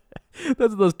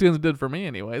 That's what those tunes did for me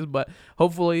anyways, but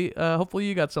hopefully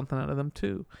you got something out of them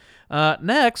too.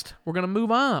 Next, we're going to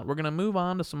move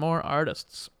on to some more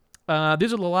artists.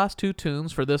 These are the last two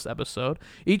tunes for this episode.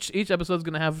 Each episode is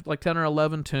going to have like 10 or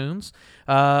 11 tunes.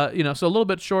 So a little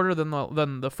bit shorter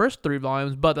than the first 3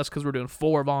 volumes, but that's because we're doing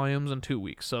 4 volumes in 2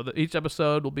 weeks. So each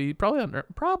episode will be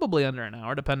probably under an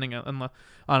hour, depending on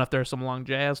if there's some long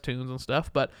jazz tunes and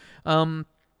stuff. But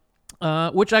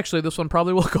which actually this one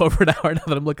probably will go over an hour now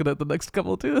that I'm looking at the next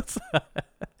couple of tunes.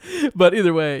 But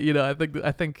either way,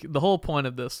 I think the whole point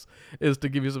of this is to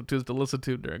give you some tunes to listen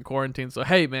to during quarantine. So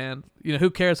hey, man,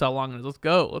 who cares how long it is? Let's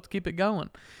go. Let's keep it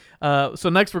going. So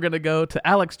next we're gonna go to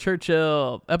Alex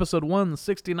Churchill, episode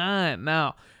 169.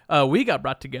 Now we got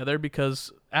brought together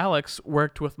because Alex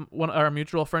worked with our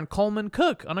mutual friend Coleman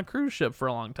Cook on a cruise ship for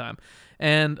a long time.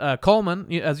 And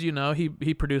Coleman, as you know,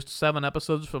 he produced 7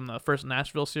 episodes from the first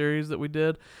Nashville series that we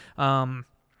did.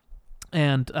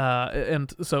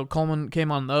 And so Coleman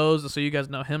came on those, so you guys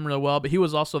know him real well. But he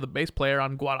was also the bass player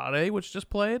on Guarare, which just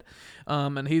played.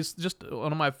 And he's just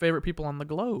one of my favorite people on the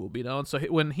globe, And so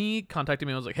when he contacted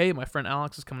me, I was like, hey, my friend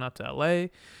Alex is coming out to LA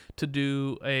to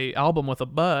do a album with a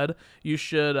bud. You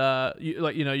should,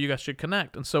 you guys should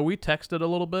connect. And so we texted a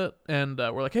little bit, and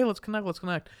we're like, hey, let's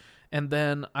connect. And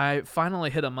then I finally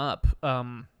hit him up.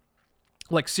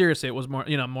 Like seriously, it was more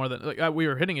than we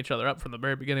were hitting each other up from the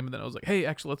very beginning. But then I was like, "Hey,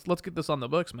 actually, let's get this on the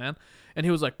books, man." And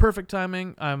he was like, "Perfect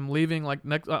timing. I'm leaving like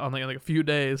next on like a few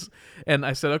days." And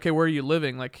I said, "Okay, where are you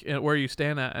living? Like, where are you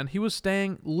staying at?" And he was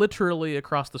staying literally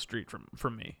across the street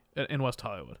from me in West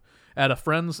Hollywood at a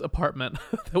friend's apartment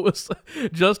that was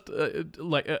just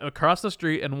like across the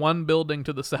street and one building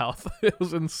to the south. It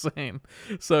was insane.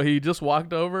 So he just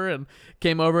walked over and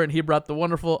came over, and he brought the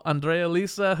wonderful Andrea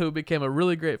Lisa, who became a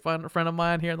really great friend of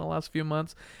mine here in the last few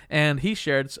months. And he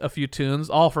shared a few tunes,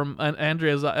 all from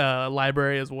Andrea's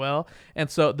library as well. And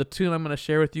so the tune I'm going to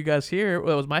share with you guys here,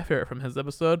 that was my favorite from his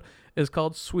episode, is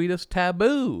called Sweetest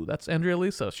Taboo. That's Andrea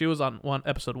Lisa. She was on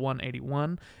episode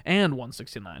 181 and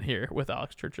 169 here with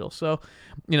Alex Churchill. So,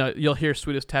 you'll hear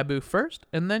Sweetest Taboo first,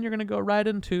 and then you're going to go right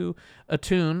into a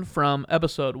tune from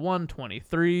episode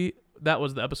 123. That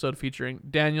was the episode featuring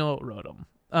Daniel Rotem.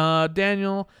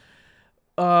 Daniel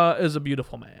is a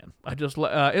beautiful man. I just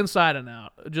inside and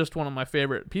out, just one of my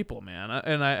favorite people, man.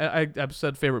 And I've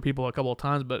said favorite people a couple of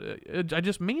times, but I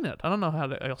just mean it. I don't know how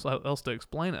else to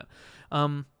explain it.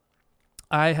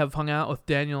 I have hung out with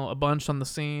Daniel a bunch on the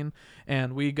scene,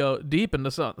 and we go deep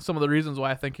into some of the reasons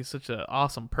why I think he's such an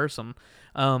awesome person.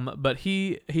 But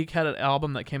he had an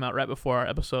album that came out right before our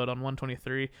episode on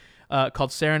 123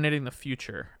 called Serenading the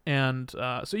Future. And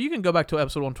so you can go back to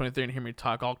episode 123 and hear me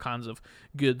talk all kinds of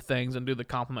good things and do the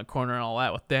compliment corner and all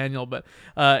that with Daniel. But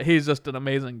he's just an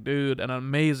amazing dude, an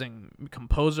amazing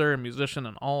composer and musician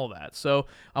and all of that. So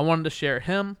I wanted to share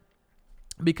him,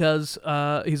 because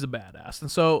he's a badass.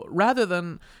 And so rather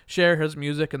than share his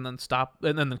music and then stop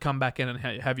and then come back in and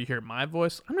have you hear my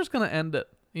voice, I'm just going to end it.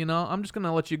 I'm just going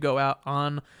to let you go out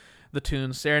on the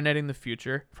tune Serenading the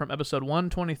Future from episode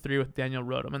 123 with Daniel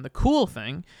Rotem. And the cool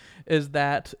thing is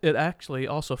that it actually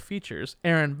also features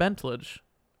Erin Bentlage,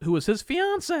 who was his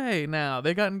fiance now.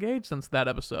 They got engaged since that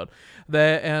episode.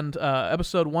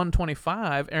 Episode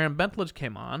 125, Erin Bentlage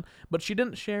came on, but she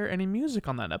didn't share any music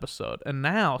on that episode. And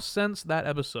now, since that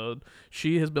episode,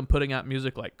 she has been putting out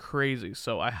music like crazy.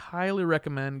 So I highly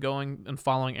recommend going and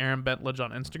following Erin Bentlage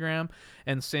on Instagram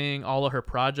and seeing all of her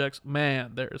projects.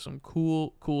 Man, there is some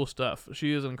cool stuff.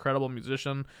 She is an incredible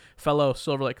musician, fellow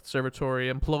Silver Lake Conservatory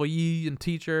employee and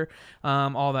teacher,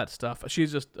 all that stuff.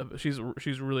 She's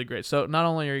really great. So not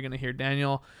only are you going to hear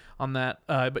Daniel on that,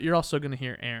 but you're also going to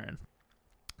hear Erin.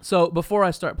 So before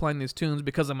I start playing these tunes,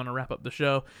 because I'm going to wrap up the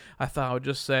show, I thought I would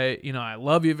just say, I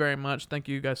love you very much. Thank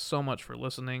you guys so much for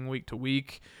listening week to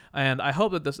week. And I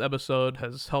hope that this episode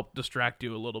has helped distract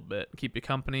you a little bit, keep you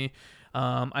company.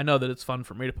 I know that it's fun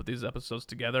for me to put these episodes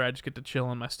together. I just get to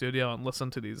chill in my studio and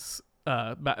listen to these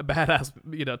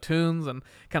badass tunes and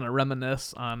kind of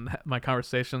reminisce on my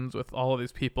conversations with all of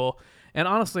these people. And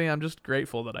honestly, I'm just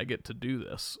grateful that I get to do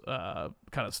this kind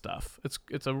of stuff.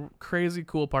 It's a crazy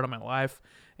cool part of my life,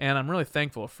 and I'm really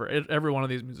thankful for every one of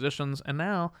these musicians. And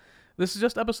now this is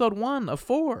just episode 1 of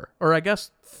 4, or I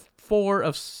guess 4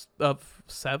 of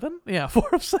 7. Yeah, 4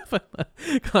 of 7.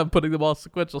 I'm putting them all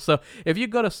sequential. So if you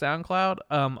go to SoundCloud,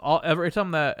 every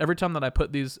time that I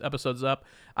put these episodes up,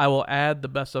 I will add the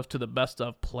best of to the best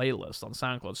of playlist on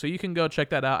SoundCloud. So you can go check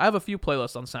that out. I have a few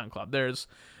playlists on SoundCloud.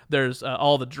 There's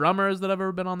all the drummers that have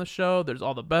ever been on the show. There's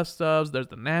all the best ofs. There's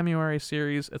the Namuary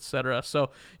series, etc.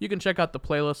 So you can check out the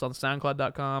playlist on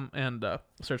SoundCloud.com and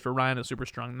search for Ryan is Super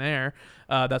Strong there.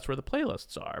 That's where the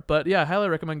playlists are. But yeah, I highly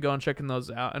recommend going and checking those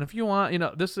out. And if you want,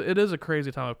 it is a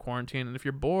crazy time of quarantine. And if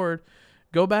you're bored,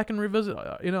 go back and revisit,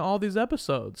 all these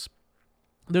episodes.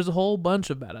 There's a whole bunch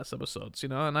of badass episodes,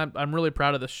 and I'm really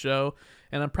proud of this show,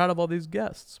 and I'm proud of all these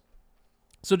guests.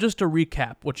 So just to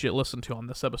recap what you listened to on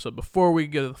this episode before we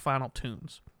get to the final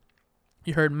tunes.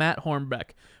 You heard Matt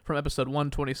Hornbeck from episode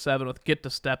 127 with Get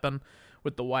to Steppin'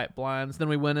 with the White Blinds. Then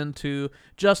we went into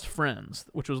Just Friends,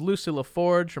 which was Lucy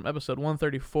LaForge from episode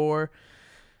 134.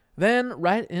 Then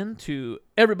right into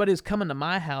Everybody's Coming to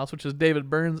My House, which is David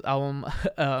Byrne's album,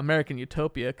 American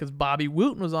Utopia, because Bobby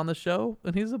Wooten was on the show,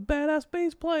 and he's a badass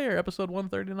bass player, episode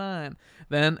 139.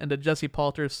 Then into Jesse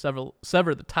Palter's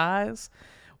Sever the Ties,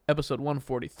 episode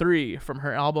 143 from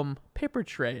her album Paper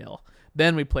Trail.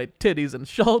 Then we played Titties and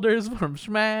Shoulders from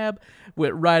SCHMAB,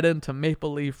 went right into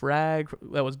Maple Leaf Rag.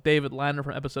 That was David Liner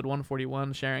from episode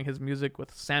 141, sharing his music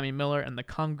with Sammy Miller and the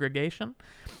Congregation.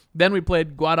 Then we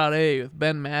played Guarare with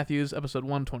Ben Mathews, episode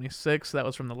 126. That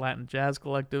was from the Latin Jazz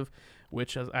Collective,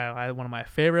 which is one of my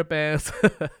favorite bands.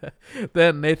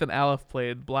 Then Nathan Alef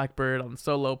played Blackbird on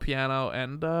solo piano.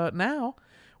 And now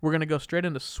we're going to go straight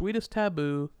into Sweetest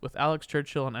Taboo with Alex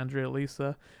Churchill and Andrea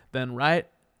Lisa. Then right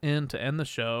in to end the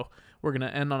show, we're going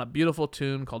to end on a beautiful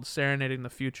tune called Serenading the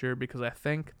Future, because I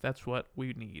think that's what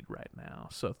we need right now.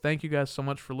 So thank you guys so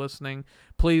much for listening.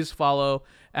 Please follow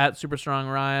at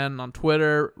SuperStrongRyan on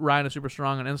Twitter, Ryan is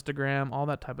Superstrong on Instagram, all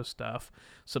that type of stuff.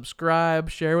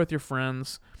 Subscribe, share with your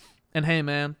friends. And hey,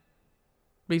 man,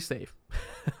 be safe.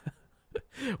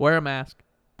 Wear a mask.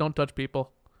 Don't touch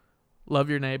people. Love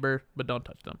your neighbor, but don't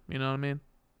touch them. You know what I mean?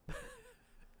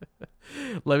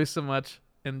 Love you so much.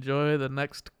 Enjoy the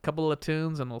next couple of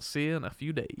tunes, and we'll see you in a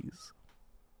few days.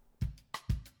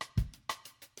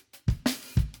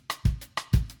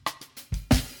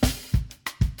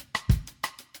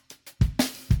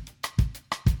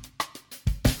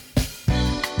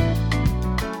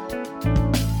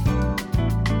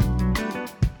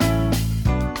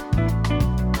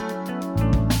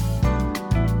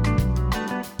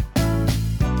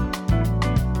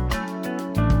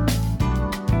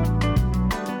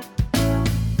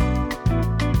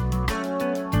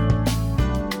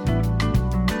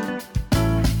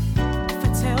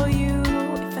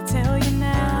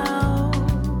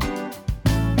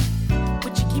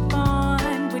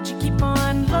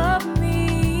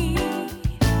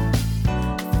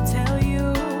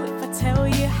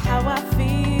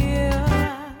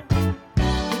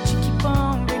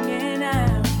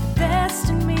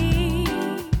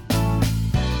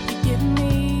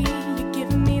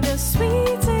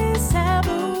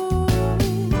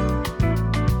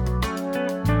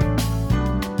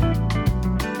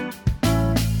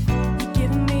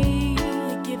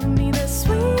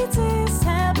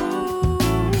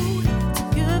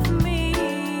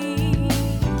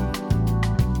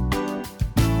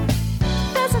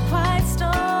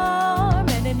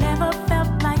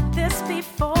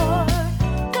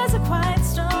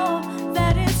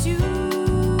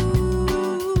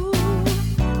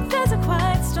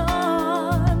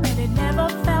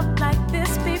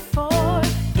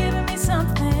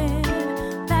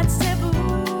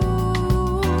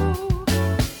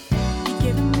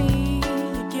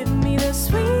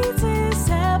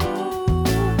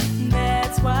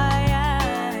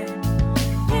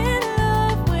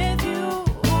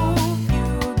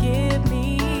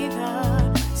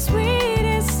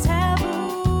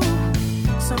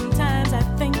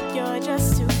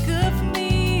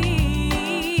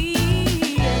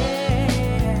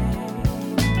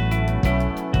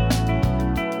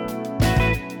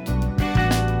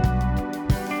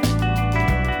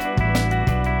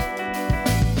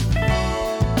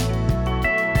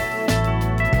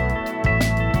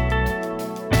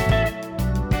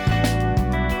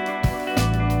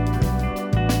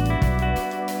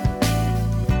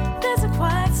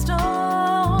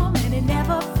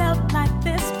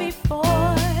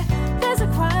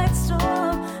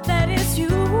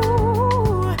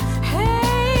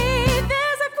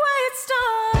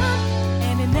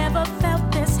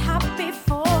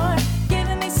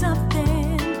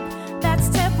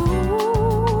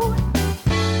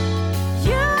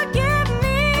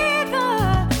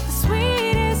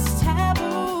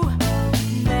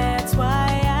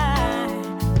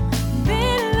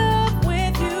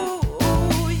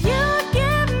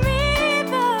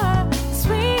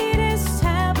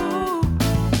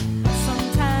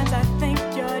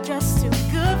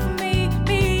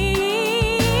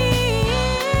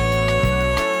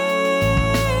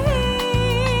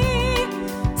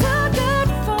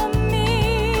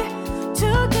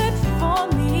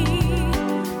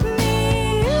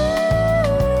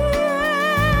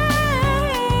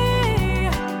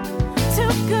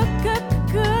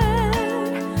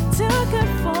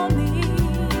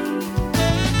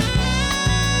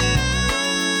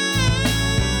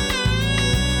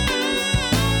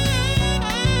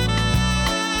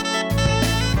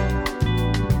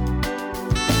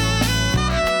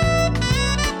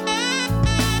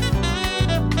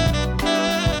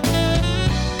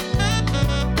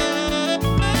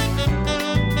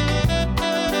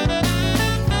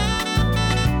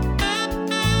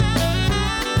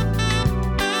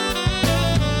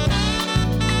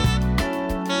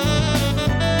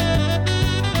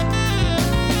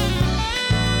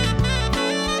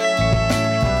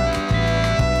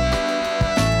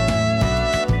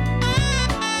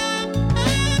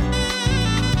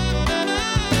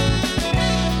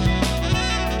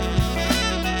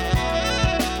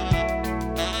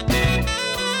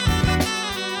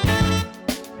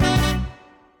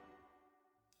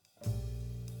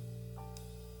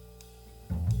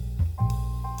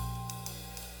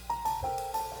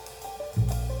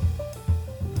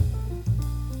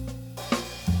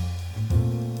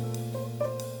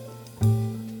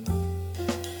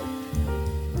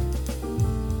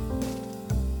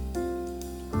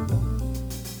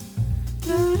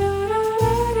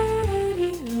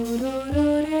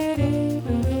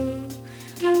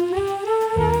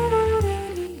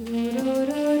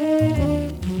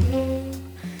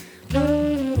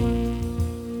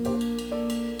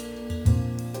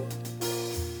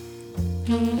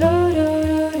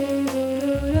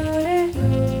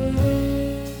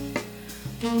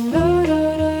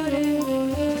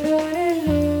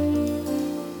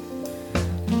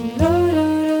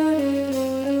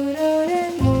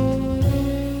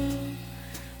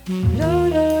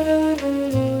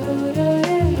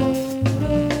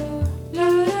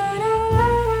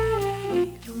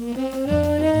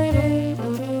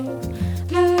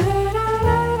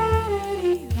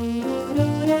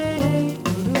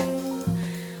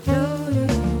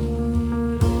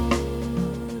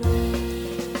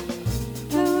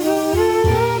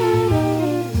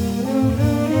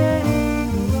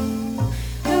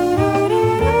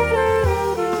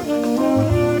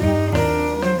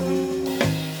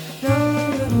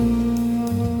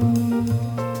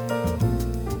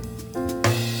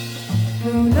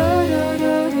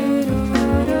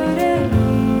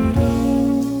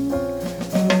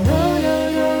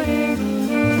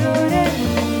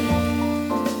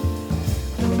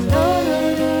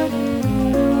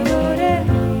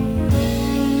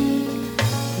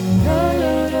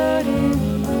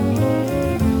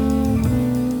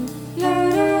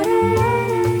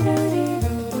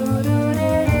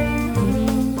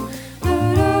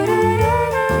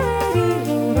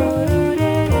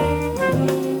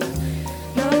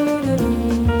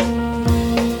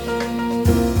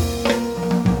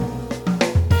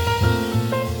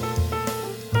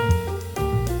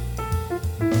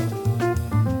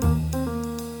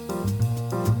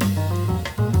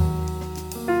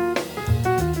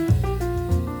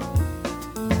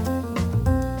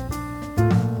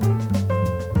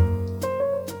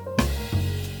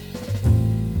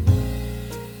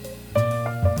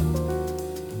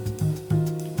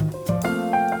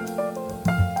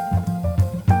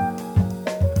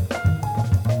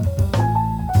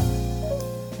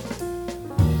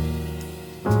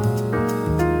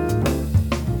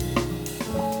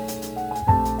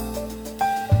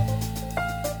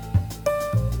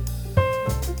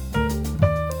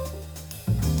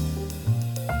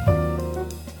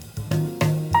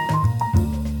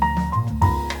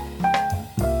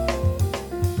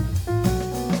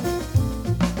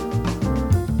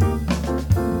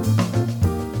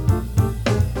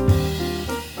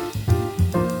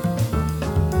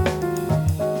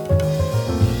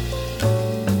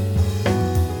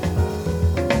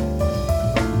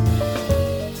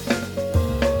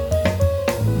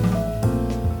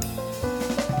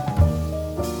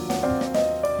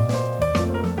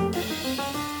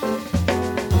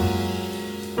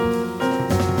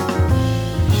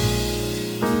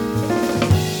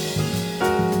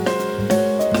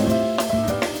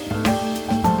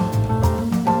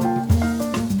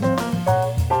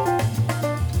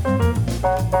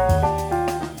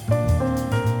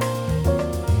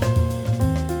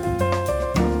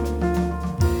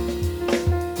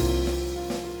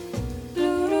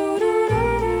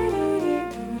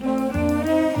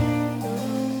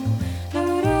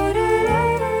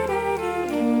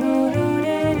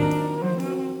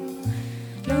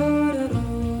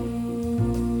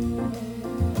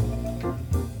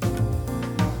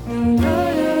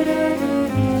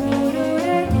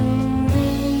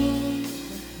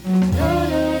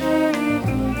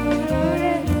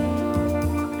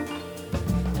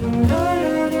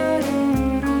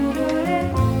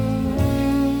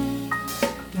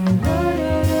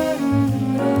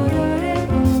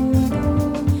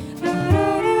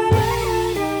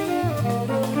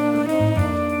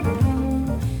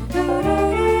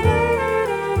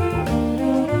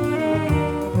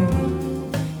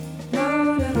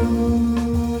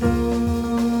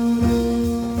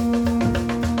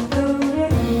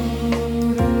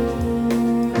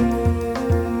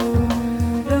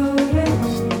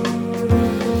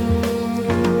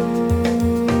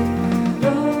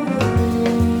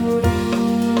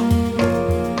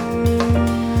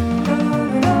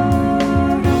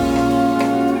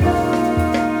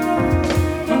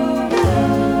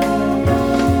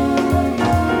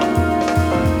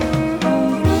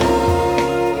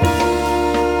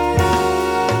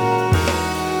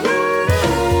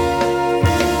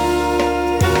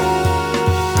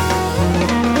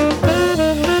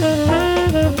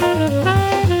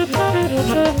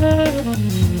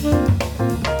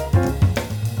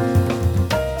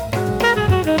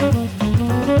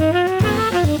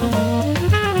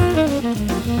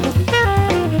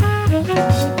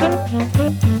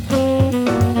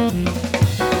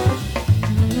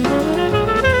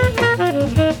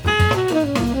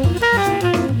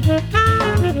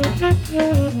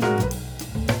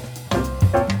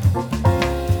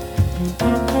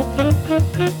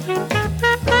 Thank you.